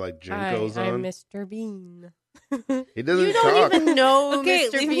 You'd have like Jinkos I'm on. Mr. Bean. He doesn't You don't talk. even know who Okay,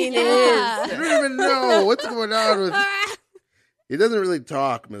 Mr. leave me Bean alone. is. You don't even know what's going on with. He doesn't really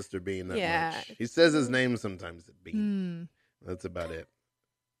talk, Mr. Bean, that Yeah. much. He says his name sometimes. Bean. Hmm. That's about it.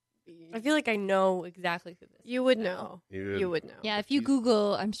 I feel like I know exactly who this is. You would know. You- You would know. Yeah, if you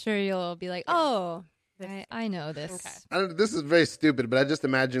Google, I'm sure you'll be like, oh, I know this. Okay. This is very stupid, but I just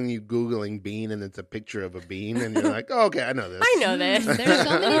imagine you Googling bean and it's a picture of a bean, and you're like, oh, okay, I know this. I know this. There's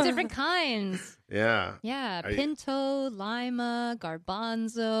so many different kinds. Yeah. Yeah, Are you- Pinto, Lima,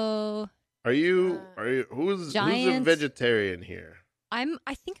 Garbanzo. Who's a Giant. vegetarian here? I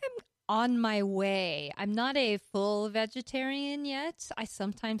think I'm on my way. I'm not a full vegetarian yet. I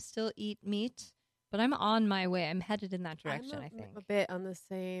sometimes still eat meat, but I'm on my way. I'm headed in that direction, I'm I think. a bit on the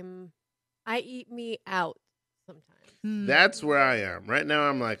same. I eat meat out sometimes. Hmm. That's where I am. Right now,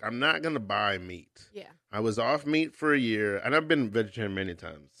 I'm like, I'm not going to buy meat. Yeah. I was off meat for a year, and I've been vegetarian many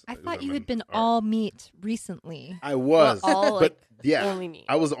times. I because thought I'm you had an been art- all meat recently. I was. Well, all, but like, yeah, only meat.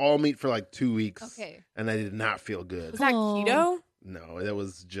 I was all meat for like 2 weeks. Okay. And I did not feel good. Was that Oh. keto? No, it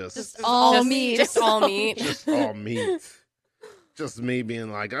was just all meat. Just all meat. just all meat. Just me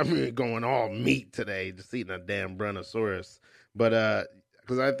being like, I'm going all meat today, just eating a damn brontosaurus. But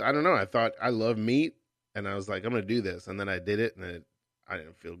because I don't know, I thought I love meat, and I was like, I'm gonna do this, and then I did it, and I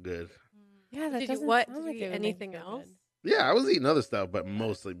didn't feel good. Yeah, that Did you doesn't what? sound Did like you eat it would make anything you feel else? good. Yeah, I was eating other stuff, but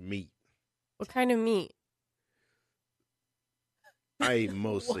mostly meat. What kind of meat? I eat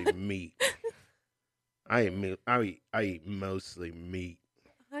mostly meat. I eat mostly meat.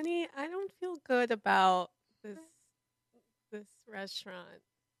 Honey, I don't feel good about this restaurant.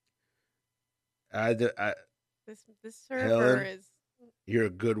 I This server Helen? is. You're a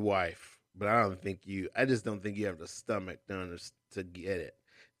good wife, but I just don't think you have the stomach to get it.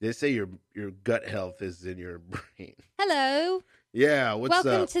 They say your gut health is in your brain. Hello. Yeah, what's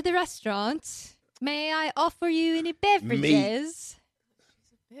Welcome up? to the restaurant. May I offer you any beverages?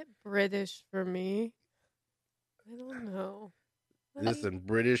 She's a bit British for me. I don't know. Listen,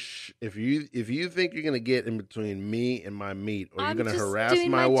 British, if you think you're gonna get in between me and my meat, or you're I'm gonna just harass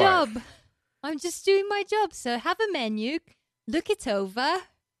doing my my wife, job. I'm just doing my job, sir. Have a menu. Look it over.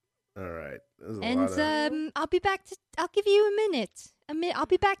 all right. There's a And lot of, I'll be back I'll give you a minute. I'll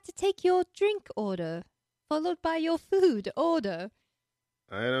be back to take your drink order, followed by your food order.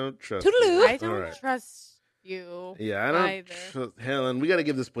 I don't trust Toodaloo. you. I don't All right. trust you. Yeah, I don't either. trust Helen. We got to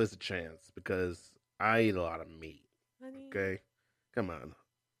give this place a chance because I eat a lot of meat. Honey. Okay, come on,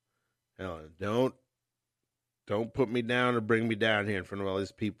 Helen. Don't put me down or bring me down here in front of all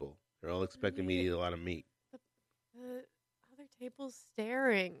these people. They're all expecting me to eat a lot of meat. The other table's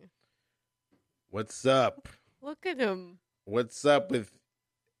staring. What's up? Look at him. What's up with?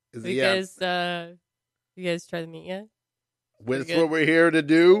 Is You he? guys, you guys try the meat yet? That's good. what we're here to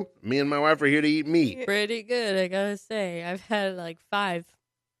do. Me and my wife are here to eat meat. Pretty good, I gotta say. I've had like 5.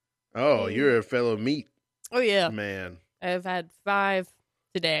 Oh, you're a fellow meat Oh yeah, man. I've had 5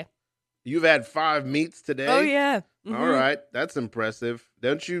 today. You've had 5 meats today. Oh yeah. All Mhm. right, that's impressive.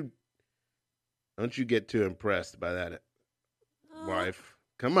 Don't you get too impressed by that, wife?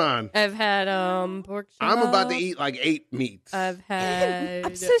 Come on. I've had pork chop. I'm about to eat like 8 meats. I've had.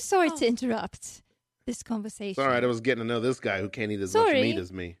 I'm so sorry Oh. to interrupt this conversation. It's all right. I was getting to know this guy who can't eat as much Sorry. meat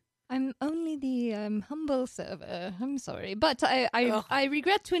as me. I'm only the humble server. I'm sorry, but I Ugh.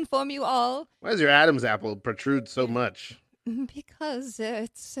 regret to inform you all Why does your Adam's apple protrude so much? because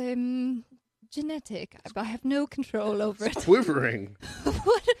it's genetic. I have no control over It's it. quivering.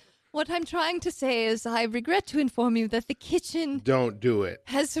 What I'm trying to say is I regret to inform you that the kitchen Don't do it.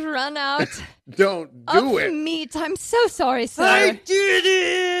 has run out Don't do of it. meat. I'm so sorry, sir. I did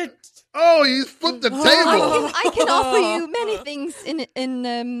it. Oh, you flipped the table. I can offer you many things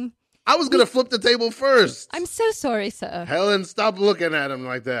in I was going to flip the table first. I'm so sorry, sir. Helen, stop looking at him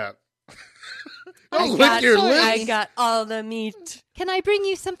like that. I Don't got- lick your sorry. lips. I got all the meat. Can I bring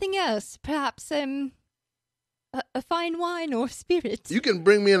you something else? Perhaps a fine wine or spirit? You can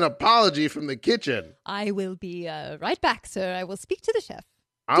bring me an apology from the kitchen. I will be right back, sir. I will speak to the chef.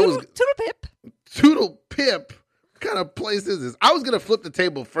 Toodle Pip. Toodle Pip. What kind of place is this? I was going to flip the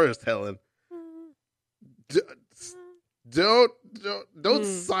table first, Helen. Don't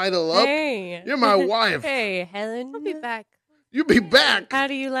sidle up. Hey. You're my wife. Hey, Helen. I'll be back. You be back. How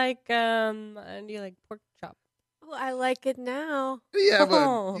do you like pork chop? Oh, I like it now. Do you have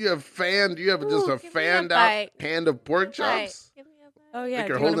Oh. Do you have just Ooh, a give me a fanned out bite. hand of pork Bite. chops? Give me a bite. Oh yeah. Like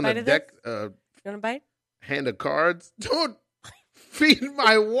Do you're you want holding a bite a of deck this? You want a bite? hand of cards. Don't feed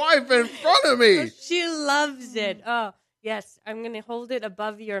my wife in front of me. Oh, she loves it. Oh yes. I'm gonna hold it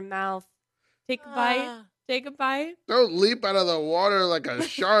above your mouth. Take a bite. Ah. Take a bite. Don't leap out of the water like a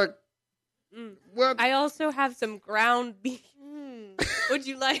shark. Mm. What? I also have some ground beef. Mm. Would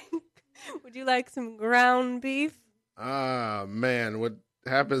you like? Would you like some ground beef? Ah, man, what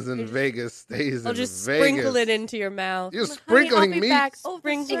happens in Vegas stays I'll in just Vegas. sprinkle it into your mouth. You're Honey, sprinkling I'll be meat. back.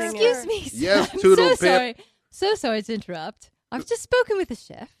 Sprinkling it. Excuse me, sir. Yes, I'm Toodle so Pip. sorry. So sorry to interrupt. I've just spoken with the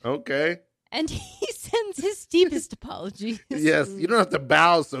chef, Okay. and he sends his deepest apologies. Yes, you don't have to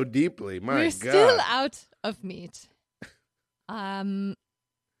bow so deeply. My We're God. still out of meat.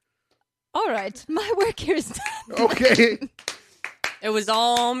 All right, my work here is done. Okay. It was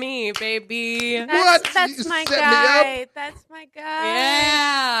all me, baby. What? That's You my set me guy. That's my guy. I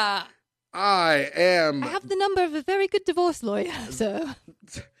Yeah. I am. have the number of a very good divorce lawyer, so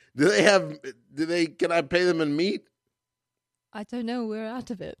Can I pay them in meat? I don't know. We're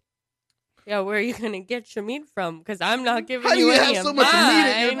out of it. Yeah, where are you gonna get your meat from? Because I'm not giving How do you you any have so of much meat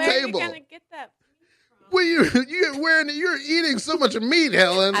at your mine. Where are you table? gonna get that? Well, you're eating so much meat,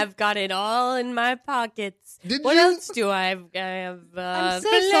 Helen. I've got it all in my pockets. Did What you- else do I have? I have I'm so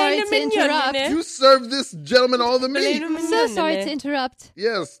filet sorry to mignon interrupt. in it. You served this gentleman all the Filet meat. I'm mignon so in sorry it. to interrupt.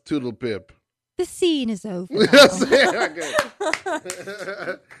 Yes, Toodle Pip. The scene is over. Yes, now.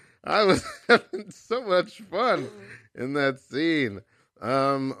 okay. I was having so much fun in that scene.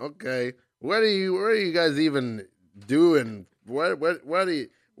 Okay. What are you guys even doing? What are you?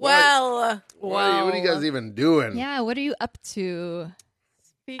 Well, what are you guys even doing? Yeah, what are you up to?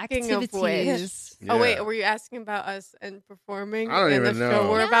 Speaking of which, activities. Yeah. oh wait, were you asking about us and performing? I don't in even the know. show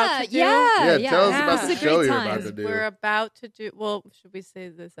we're about to do? Yeah, Tell us yeah. about the It's a show great you're time. about to do. We're about to do. Well, should we say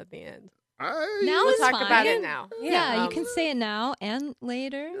this at the end? Now We'll is talk fine. about it now. Yeah, you Um, can say it now and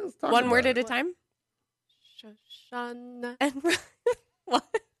later. Yeah, let's talk One about word it. at a time. Shoshana And what?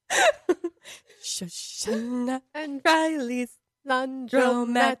 Shoshana and Riley's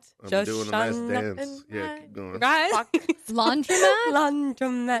laundromat. I'm doing a nice Shoshana dance. and Yeah, keep going. Right? Laundromat?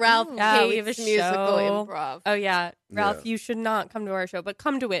 Laundromat. Ralph Yeah, we have a hates musical show. improv. Oh yeah, Ralph, Yeah. you should not come to our show, but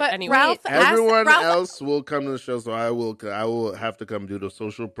come to it But anyway. Ralph Everyone Ralph, else will come to the show, so I will have to come due to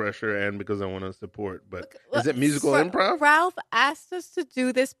social pressure and because I want to support. But is it musical improv? Ralph asked us to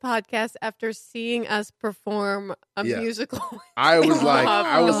do this podcast after seeing us perform a Yeah. musical. I was like, Wow.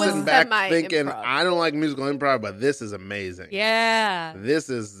 I was It was sitting back thinking, semi-improv. I don't like musical improv, but this is amazing. Yeah, This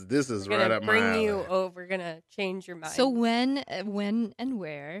is we're right gonna up my bring alley. you over. We're gonna change your mind. So when and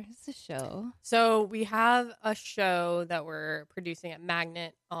where is the show? So we have a show that we're producing at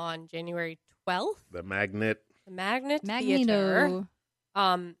Magnet on January 12th. The magnet. The Magnet Theater.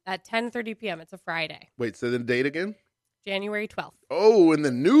 Magneto. At 10:30 p.m. It's a Friday, Wait, say the date again? January 12th. Oh, in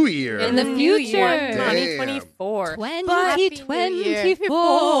the new year. In the new year, Damn. 2024.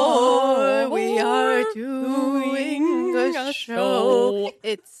 2024. We are doing a show.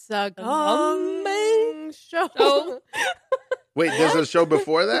 It's a gong show. show. Wait, there's a show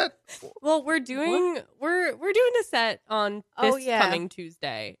before that? Well, we're doing a set on this Oh, yeah. coming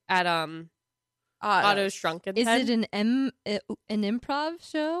Tuesday at Otto's Shrunken Is Head. it an improv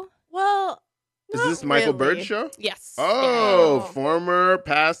show? Well, Is not this Michael really. Bird's show? Yes. Oh, Yeah. former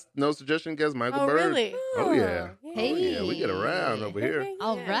past no suggestion guest Michael Oh, Bird. really? Oh yeah. Hey. Oh, yeah, we get around over here.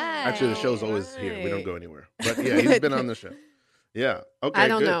 All Yeah. right. Actually, the show's always here. We don't go anywhere. But yeah, he's been on the show. Yeah. Okay. I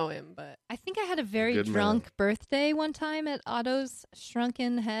don't good. know him, but I think I had a very Good man. drunk birthday one time at Otto's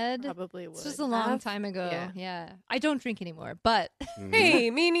Shrunken Head. probably would. This was a long have. time ago. Yeah. Yeah. I don't drink anymore, but Mhm.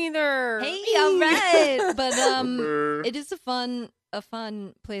 Hey, me neither. hey, all right. But Brr. it is a fun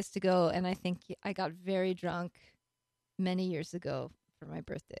place to go, and I think I got very drunk many years ago for my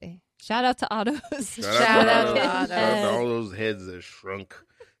birthday. Shout out to Otto's. Shout out to Shout out Otto. to all those heads that shrunk.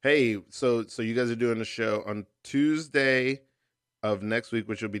 Hey, so you guys are doing a show on Tuesday of next week,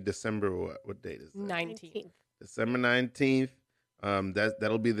 which will be December what date is that? 19th. December 19th.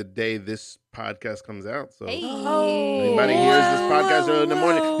 That'll be the day this podcast comes out. So Hey. Oh. anybody hears this podcast early in the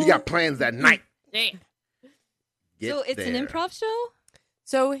morning, you got plans that night. Yeah. Get So it's an there. improv show?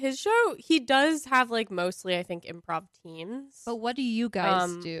 So his show, he does have like mostly, I think, improv teams. But what do you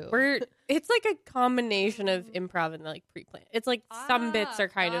guys do? It's like a combination of improv and like pre-planned. It's like some bits are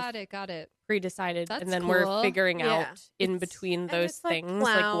kind of got it. pre-decided, That's and then cool. we're figuring Yeah. out in It's- between and those it's like things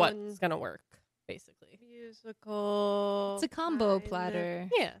like clown. what's gonna work, basically. Musical. It's a combo kinda. platter.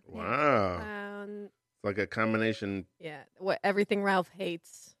 Yeah. Wow. Clown. It's like a combination Yeah, what everything Ralph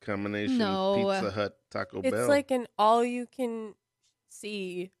hates. No. Pizza Hut, Taco Bell. It's like an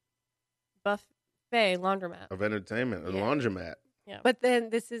all-you-can-see buffet laundromat. of entertainment, a Yeah. laundromat. But then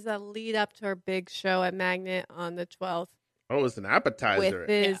this is a lead up to our big show at Magnet on the 12th Oh, it's an appetizer. with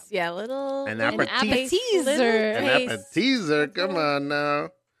this little An little aperitif. taste, little An An taste. appetizer. That's Come all. on now.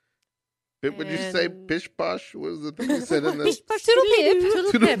 Would you say And- pish posh? What was the thing you said in the Toodle pip.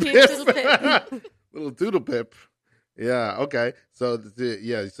 Toodle Toodle pip, pip. toodle pip. Little toodle pip. Yeah. Okay. So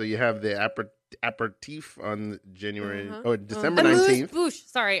so you have the aperitif on January Uh-huh. or December Amuse 19th. bouche.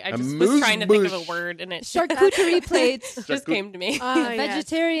 Sorry, I A just was moose trying to think of a bouche. word, and it Charcuterie plates. just came to me. Ah, yes.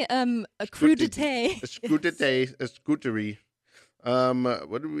 Vegetarian a crudité. A scootery.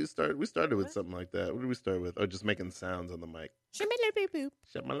 What did we start? We started with something like that. What did we start with? Oh, just making sounds on the mic.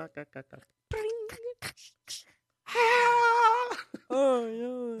 Shamalaka-kaka.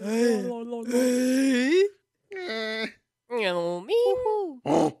 Eh. You know me. Ooh.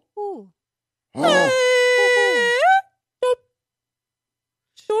 Oh, Ooh. oh.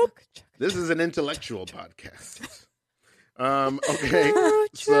 Chuck, chuck. This is an intellectual podcast. Okay.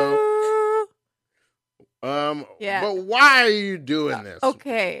 So, Yeah. but why are you doing this?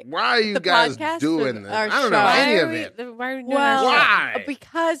 Okay. Why are you The guys podcast doing or this? our I don't know show? any of Why it. are we doing Well, our show? Why?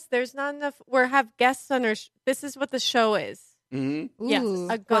 because there's not enough. We have guests on our. This is what the show is. hmm Yes. Ooh. A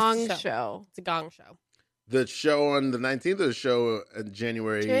What's gong the show. It's a gong show. The show on the 19th or the show in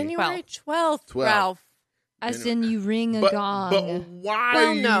January? January 12th, 12th. Ralph. As in you ring a But gong. why Well,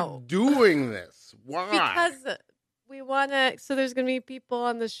 are you no. doing this? Why? Because we want to. So there's going to be people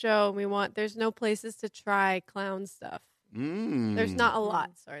on the show, and we want. There's no places to try clown stuff. There's not a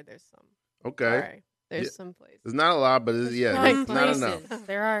lot. Sorry, there's some. Okay. Sorry. There's Yeah. some places. There's not a lot, but it's, yeah, Some it's not places. enough.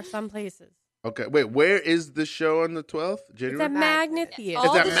 There are some places. Okay, wait. Where is the show on the 12th? It's January. at Magna Theater.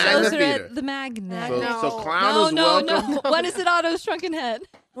 All at the Magna shows are Theater. at the Magnet. So, No. so Clown is welcome. No. When is it Otto's Shrunken Head?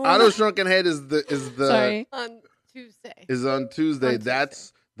 Otto's Shrunken Head is the Sorry. On Tuesday. is on Tuesday. On Tuesday.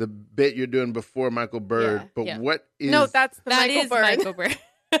 That's the bit you're doing before Michael Bird. Yeah. But Yeah. what is No, that's the That Michael is Bird. Michael Bird.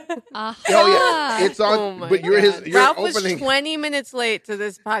 Aha. Oh yeah, it's on. Oh my but you're God. your Ralph opening. was 20 minutes late to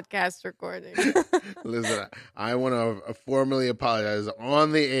this podcast recording. Listen, I want to formally apologize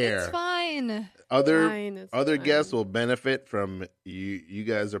on the air. It's fine. Other Fine, it's other fine. guests will benefit from you. You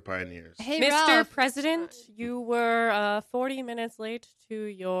guys are pioneers. Hey, Mr. Ralph. President, you were 40 minutes late to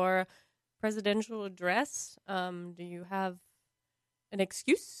your presidential address. Do you have an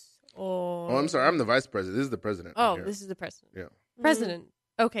excuse? Or Oh, I'm sorry. I'm the vice president. This is the president. right Oh, here. this is the president. Yeah. President.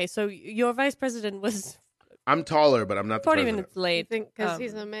 Okay, so your vice president was I'm taller, but I'm not the 40 president. minutes You late. think because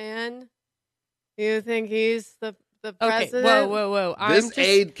he's Um, a man? You think he's the Okay, president? whoa. This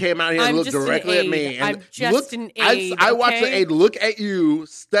aide came out here and I'm looked just an directly at aide. me. And I'm just looked, an I- aide, I watched the okay? aide look at you,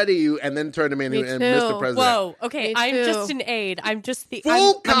 study you, and then turn to me and, Me and too. Mr. President. Whoa, okay, Me I'm too. just an aide. I'm just the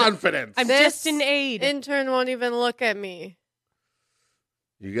Full I'm confidence. I'm This just an aide. Intern won't even look at me.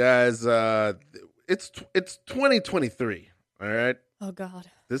 You guys, it's 2023. All right. Oh God,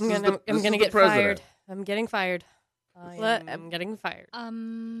 This I'm is gonna, the I'm this gonna is the get president. fired. I'm getting fired. Let- I'm getting fired.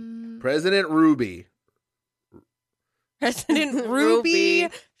 President Ruby. President Ruby. Ruby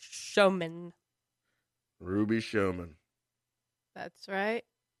Showman, Ruby Showman. That's right.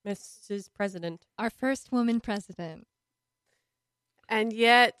 Mrs. President. Our first woman president. And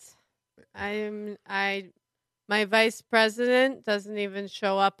yet, my vice president doesn't even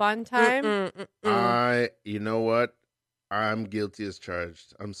show up on time. You know what? I'm guilty as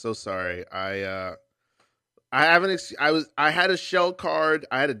charged. I'm so sorry. I haven't. I had a Shell card.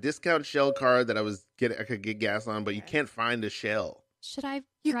 I had a discount Shell card that I could get gas on, but you can't find a Shell. Should I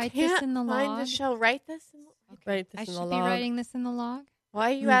You write can't this in the find log? the show. Write this. Write this I in the should be log. writing this in the log.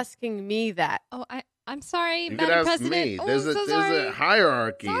 Why are you asking me that? Oh, I'm sorry, You could Madam ask President. me. Oh, There's I'm so there's sorry. a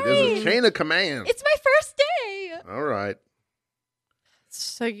hierarchy. There's Sorry. a chain of command. It's my first day. All right.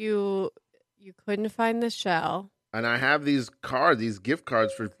 So you couldn't find the shell. And I have these gift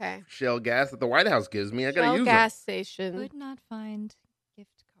cards for Okay. Shell gas that the White House gives me. I gotta Shell use gas station. Could not find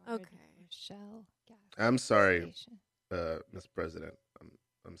gift card. Okay. for Shell gas. I'm sorry. station. them, Miss President.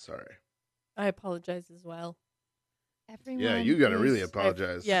 I'm sorry. I apologize as well. Everyone. Yeah, you gotta really is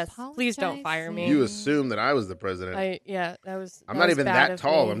apologize. Yes, please don't fire me. You assumed that I was the president. That was. I'm that not was even bad that of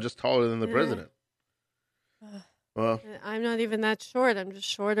tall. me. I'm just taller than the Yeah. president. Well, I'm not even that short. I'm just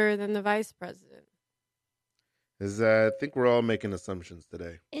shorter than the vice president. I think we're all making assumptions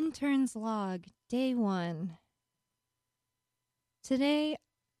today. Intern's log, day 1. Today,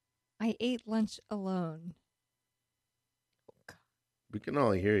 I ate lunch alone. We can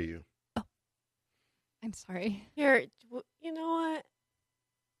all hear you. I'm sorry. Here, you know what?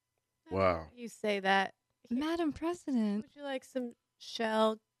 Wow. You say that. Madam President, Would you like some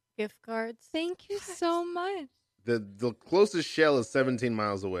Shell gift cards? thank you so much. The closest Shell is 17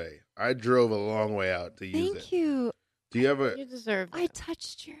 miles away. I drove a long way out to use it. Thank you. Do you have a? You deserve I that.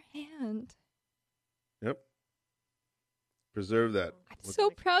 touched your hand. Yep. Preserve that. I'm so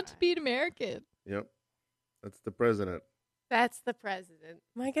proud to be an American. Yep. That's the president. That's the president.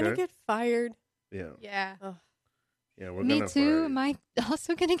 Am I gonna Okay. get fired? Yeah. Yeah. Yeah. We're Me gonna too. fire Am I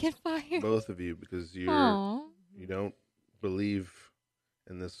also going to get fired? both of you because you Aw. don't believe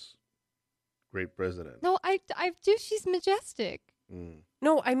in this great president. No, I do. She's majestic. Mm.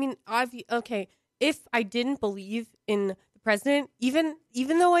 No, I mean, okay. If I didn't believe in the president, even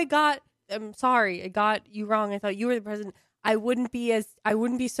though I'm sorry, I got you wrong. I thought you were the president. I wouldn't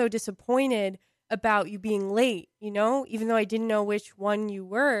be so disappointed about you being late. You know, even though I didn't know which one you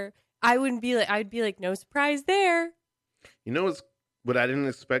were, I'd be like, no surprise there. You know what I didn't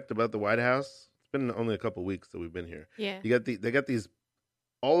expect about the White House? It's been only a couple weeks that we've been here. Yeah. They got these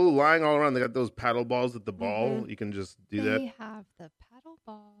all lying all around. They got those paddle balls at the ball. Mhm. You can just do they that. have the paddle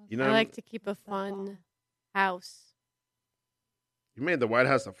balls. You know, I like to keep a The ball. fun house. You made the White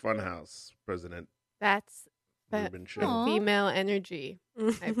House a fun house, President That's the Ruben Aw. Shea. female energy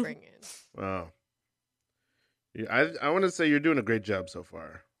I bring in. Wow. Yeah, I want to say you're doing a great job so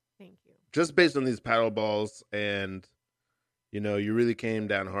far. Thank you. Just based on these paddle balls, and you really came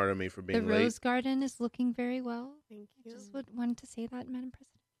down hard on me for The being late. rose garden is looking very well. Thank I you. just wanted to say that, Madam President.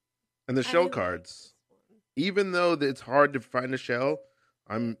 And the I shell like cards, this one. even though it's hard to find a shell,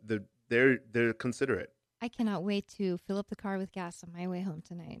 they're considerate. I cannot wait to fill up the car with gas on my way home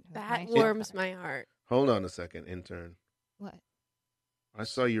tonight. with That my warms shell my heart. Hold on a second, intern. What? I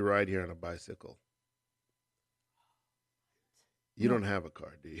saw you ride here on a bicycle. You No. don't have a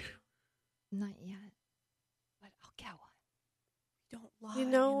car, do you? Not yet. But I'll get one. Don't lie. You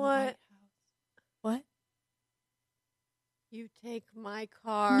know in the what? White House. What? You take my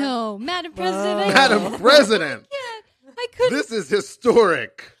car. No, Madam Whoa. President. Madam President, I couldn't. this is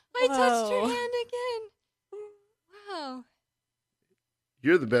historic. I touched her Whoa. hand again. Wow.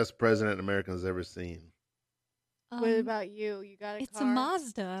 You're the best president America's ever seen. What about you? You got a It's car? a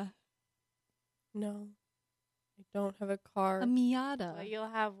Mazda, No. I don't have a car. a Miata. Well, you'll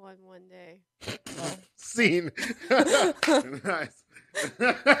have one day. Scene. Nice.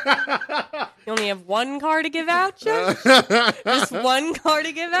 You only have one car to give out, Josh? Just one car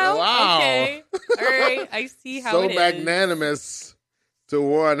to give out? Wow. Okay. All right. I see how So it is. magnanimous to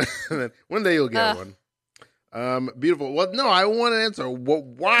one. One day you'll get one. Beautiful. Well, no, I want to answer.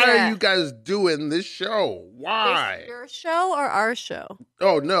 Why Yeah. are you guys doing this show? Why? This your show or our show?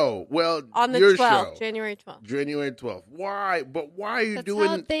 Oh no. Well, On the your 12th, show. January 12th. January 12th. Why? But why are you That's doing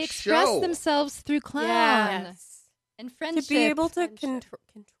how they express show? themselves through clown Yes. and To friendship. be able to Friendship.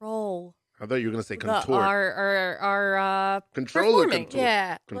 control I thought you were going to say the, contort. our Control or performing. contort?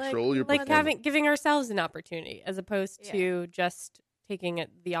 Yeah. Control your like performance. giving ourselves an opportunity as opposed Yeah. to just taking it,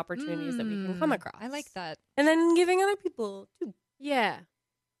 the opportunities that we can come across. I like that. And then giving other people too. Yeah.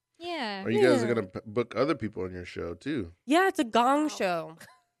 Yeah. Or you guys are Yeah. going to book other people on your show too. Yeah, it's a gong Wow. show.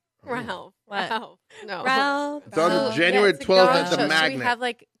 Ralph. What? Ralph. No. Ralph. It's on Oh, January it's a 12th gong at the show, so Magnet. we have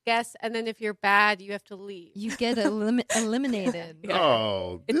like guests, and then if you're bad, you have to leave. You get eliminated. Yeah.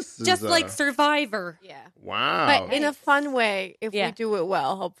 Oh, It's this is just like Survivor. Yeah. wow. But in a fun way, if Yeah. we do it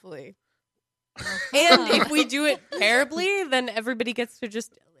well, hopefully. And if we do it terribly, then everybody gets to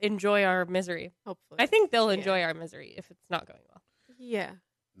just enjoy our misery. Hopefully. I think they'll Yeah. enjoy our misery if it's not going well. Yeah.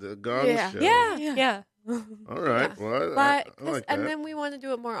 The Gong Yeah. Show. Yeah, Yeah. yeah. All right. Yeah. Well, But I like and that. then we want to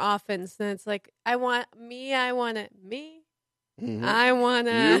do it more often. So then it's like I want it. Me. Mhm. I want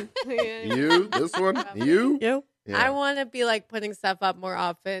to. You, this one, you. You? Yeah. I want to be like putting stuff up more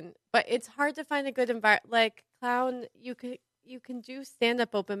often, but it's hard to find a good environment. Like clown, you can do stand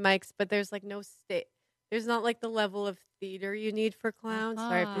up open mics, but there's like no state. There's not like the level of theater you need for clowns.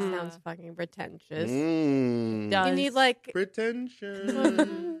 Sorry if this Uh-huh. sounds fucking pretentious. Mm. You need like.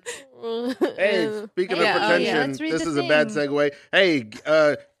 Pretension. Hey, speaking Yeah, of oh, pretension, yeah. Let's read this the is a bad thing. segue. Hey,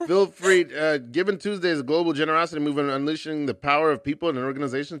 feel free. Given Tuesday is a global generosity movement unleashing the power of people and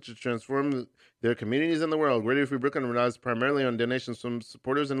organizations to transform their communities and the world. Radio Free Brooklyn relies primarily on donations from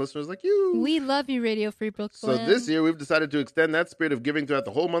supporters and listeners like you. We love you, Radio Free So Brooklyn. this year, we've decided to extend that spirit of giving throughout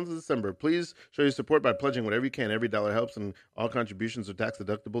the whole month of December. Please show your support by pledging whatever you can. Every dollar helps, and all contributions are tax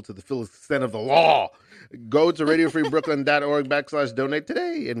deductible to the full extent of the law. Go to radiofreebrooklyn.org/donate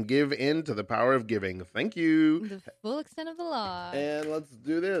today and give in to the power of giving. Thank you. The full extent of the law. And let's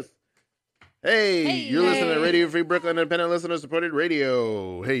do this. Hey, Hey. you're listening to Hey. Radio Free Brooklyn, independent listener supported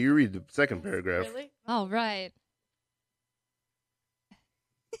radio. Hey, you read the second paragraph. Really? All right.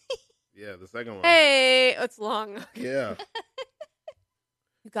 Yeah, the second one. Hey, it's long. Yeah.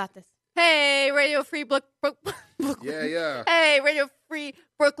 You got this. Hey, Radio Free Brooklyn. Yeah. Hey, Radio Free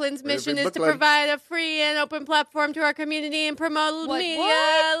Brooklyn's Radio mission Free is to Brooklyn. provide a free and open platform to our community and promote What?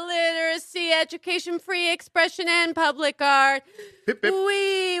 media, literacy, education, free expression, and public art. Hip, hip.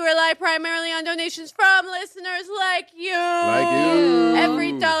 We rely primarily on donations from listeners like you. Like you.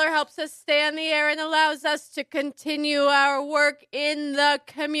 Every dollar helps us stay on the air and allows us to continue our work in the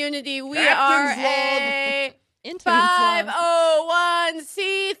community. We Captain's are a Intern's law.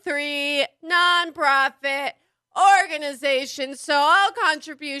 501c3 nonprofit organization, so all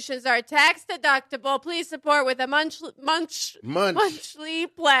contributions are tax deductible. Please support with a monthly pledge Monthly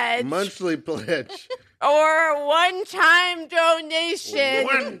pledge. or one-time donation.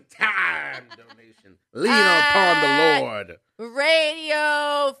 One-time donation. Lean upon the Lord.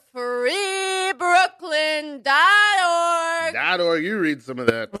 Radio Free Brooklyn.org. .org. You read some of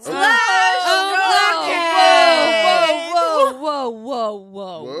that. Whoa, whoa, whoa,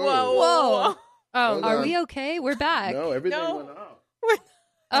 whoa, Whoa. whoa. Oh, Hold Are on. we okay? We're back. No, everything No. went off.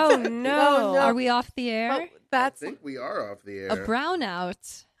 oh no. No. Are we off the air? But that's I think we are off the air. A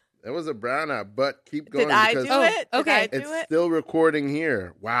brownout. That was a brownout, but keep going did I because do Oh, it? Did okay. I do it's it? still recording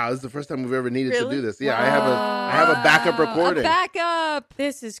here. Wow, this is the first time we've ever needed to Really? do this. Yeah, Wow. I have a backup A recording. backup.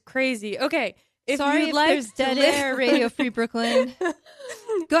 This is crazy. Okay. If Sorry you'd if like there's to dead listen- air, Radio Free Brooklyn.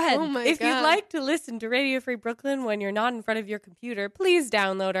 Go ahead. Oh my If God. you'd like to listen to Radio Free Brooklyn when you're not in front of your computer, please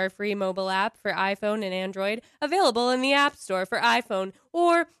download our free mobile app for iPhone and Android, available in the App Store for iPhone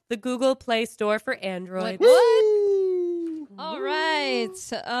or the Google Play Store for Android. What? All right. Is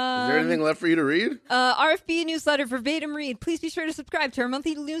there anything left for you to read? RFB newsletter verbatim read. Please be sure to subscribe to our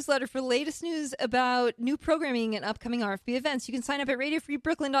monthly newsletter for the latest news about new programming and upcoming RFB events. You can sign up at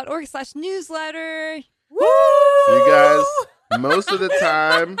radiofreebrooklyn.org/newsletter. Woo! You guys, most of the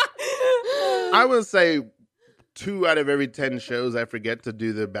time, I would say 2 out of every 10 shows, I forget to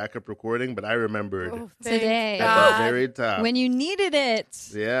do the backup recording, but I remembered Today. at God. the very top. When you needed it.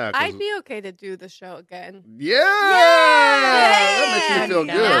 Yeah. 'cause- I'd be okay to do the show again. Yeah! That makes me feel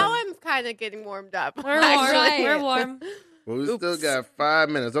Yeah. good. Now I'm kind of getting warmed up. We're warm. Actually. We're warm. Well, we still Oops. got 5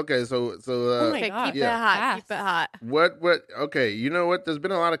 minutes. Okay, so Oh my Okay, God. keep Yeah. it hot. Fast. Keep it hot. okay, you know what? There's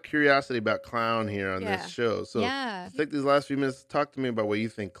been a lot of curiosity about clown here on Yeah. this show. So Yeah. take these last few minutes, talk to me about what you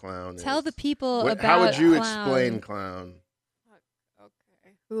think clown is. Tell the people about How would you clown. explain clown?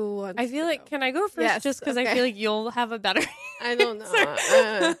 Okay. Who wants I feel to like, go? can I go first? Yes, Just because I okay. feel like you'll have a better. I don't know.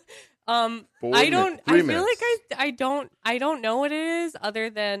 answer. 4 I don't. minutes, 3 I feel minutes. like I don't know what it is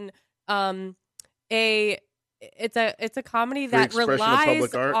other than it's a comedy Free that expression of relies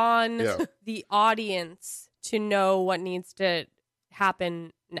public art? on Yeah. the audience to know what needs to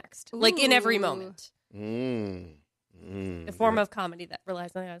happen next, like in every Ooh. moment. A form of comedy that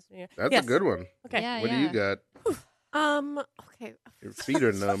relies on the audience. Yeah. That's Yes. a good one. Okay. Yeah, What do you got? Okay. Your feet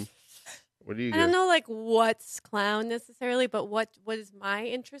are numb. What do you I got? don't know like what's clown necessarily, but what is my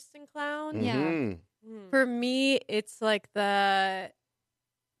interest in clown? Yeah. Mhm. For me, it's like the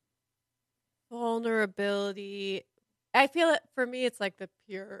vulnerability. I feel it for me. It's like the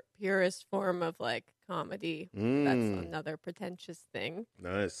purest form of like comedy. That's Mm. another pretentious thing.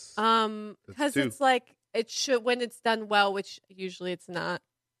 Nice. Because two. it's like it should when it's done well, which usually it's not.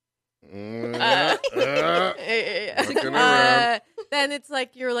 Mm, Looking Uh, around. then it's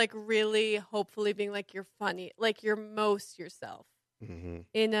like you're like really hopefully being like you're funny, like you're most yourself Mhm.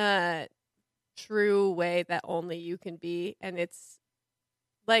 in a true way that only you can be, and it's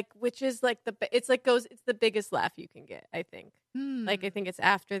like which is like it's the biggest laugh you can get. I think. Like I think it's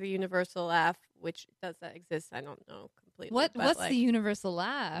after the universal laugh, which does that exist? I don't know completely. but, What's like, the universal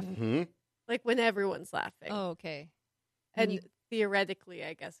laugh? Mhm. like when everyone's laughing? Oh, okay. and you- theoretically,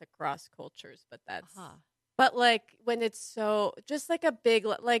 I guess across cultures, but that's. Uh-huh. But like when it's so just like a big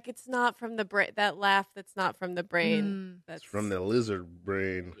like it's not from the brain, that laugh that's not from the brain. That's It's from the lizard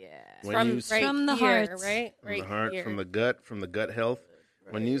brain. yeah. When From you right From the here, heart. right? From Right the heart, here. from the gut health.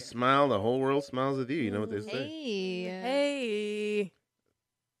 When you Right. smile, the whole world smiles with you. You know what they say? Hey. Hey.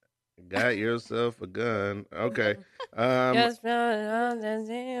 Got yourself a gun. Okay. Just not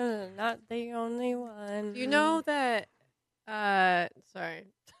the only one. You know that sorry.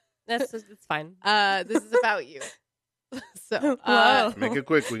 it's fine. This is about you. So Whoa. Make it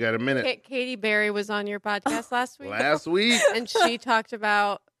quick. We got a minute. Katie Berry was on your podcast last week. Last week. And she talked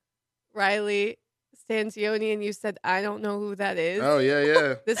about Riley Stanzioni, and you said, I don't know who that is. Oh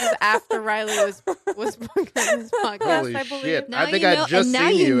yeah. This is after Riley was on this podcast, Holy I believe. shit. Now I think you I know- just and now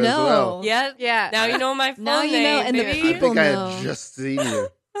seen you you as know. well. Yeah. Yeah. Now you know my full Now you know, name, and the baby. I people think I know. had just seen you.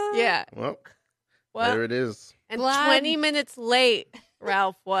 Yeah. Well, Well, there it is. and Glad- 20 minutes late,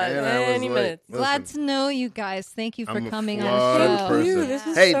 Ralph was. And I was 20 late. minutes. Glad Listen, to know you guys. Thank you for I'm a coming on flawed the show. person. You, this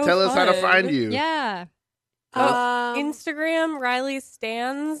is Hey, so tell us how to fun. find you. Yeah. Instagram, Riley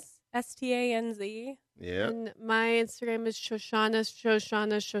Stans, Stanz. Yeah. And my Instagram is Shoshana,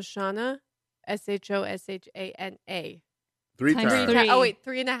 Shoshana, Shoshana, Shoshana. 3 Times times. three. Oh, wait,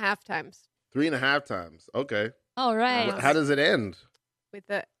 3.5 times. 3.5 times. Okay. All right. How does it end?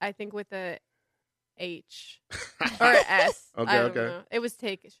 I think with a H or a S. Okay, I don't okay. know. It was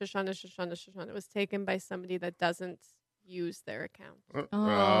taken, Shoshana. It was taken by somebody that doesn't use their account.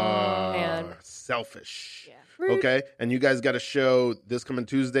 Oh, man. Selfish. Yeah. Okay. And you guys got a show this coming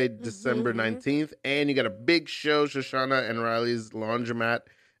Tuesday, December 19th. And you got a big show, Shoshana and Riley's Laundromat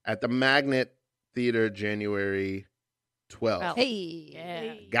at the Magnet Theater, January 12th. Well, Hey.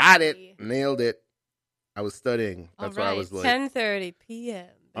 Yeah. Got it. Nailed it. I was studying. That's why I Alright. was late. 10:30 p.m.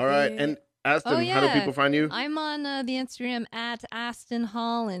 All right. baby. And Aston, Oh, how do yeah. people find you? I'm on the Instagram at Aston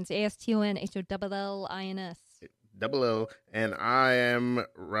Hollins, AstonHollins. Double L. And I am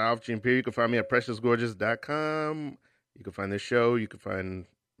Ralph Giampier. You can find me at preciousgorgeous.com. You can find this show. You can find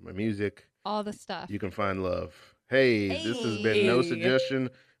my music. All the stuff. You can find love. Hey, this has been No Hey. Suggestion.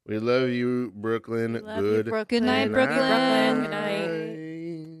 We love you, Brooklyn. We love you, Good Brooklyn. Good night, Brooklyn. Good night.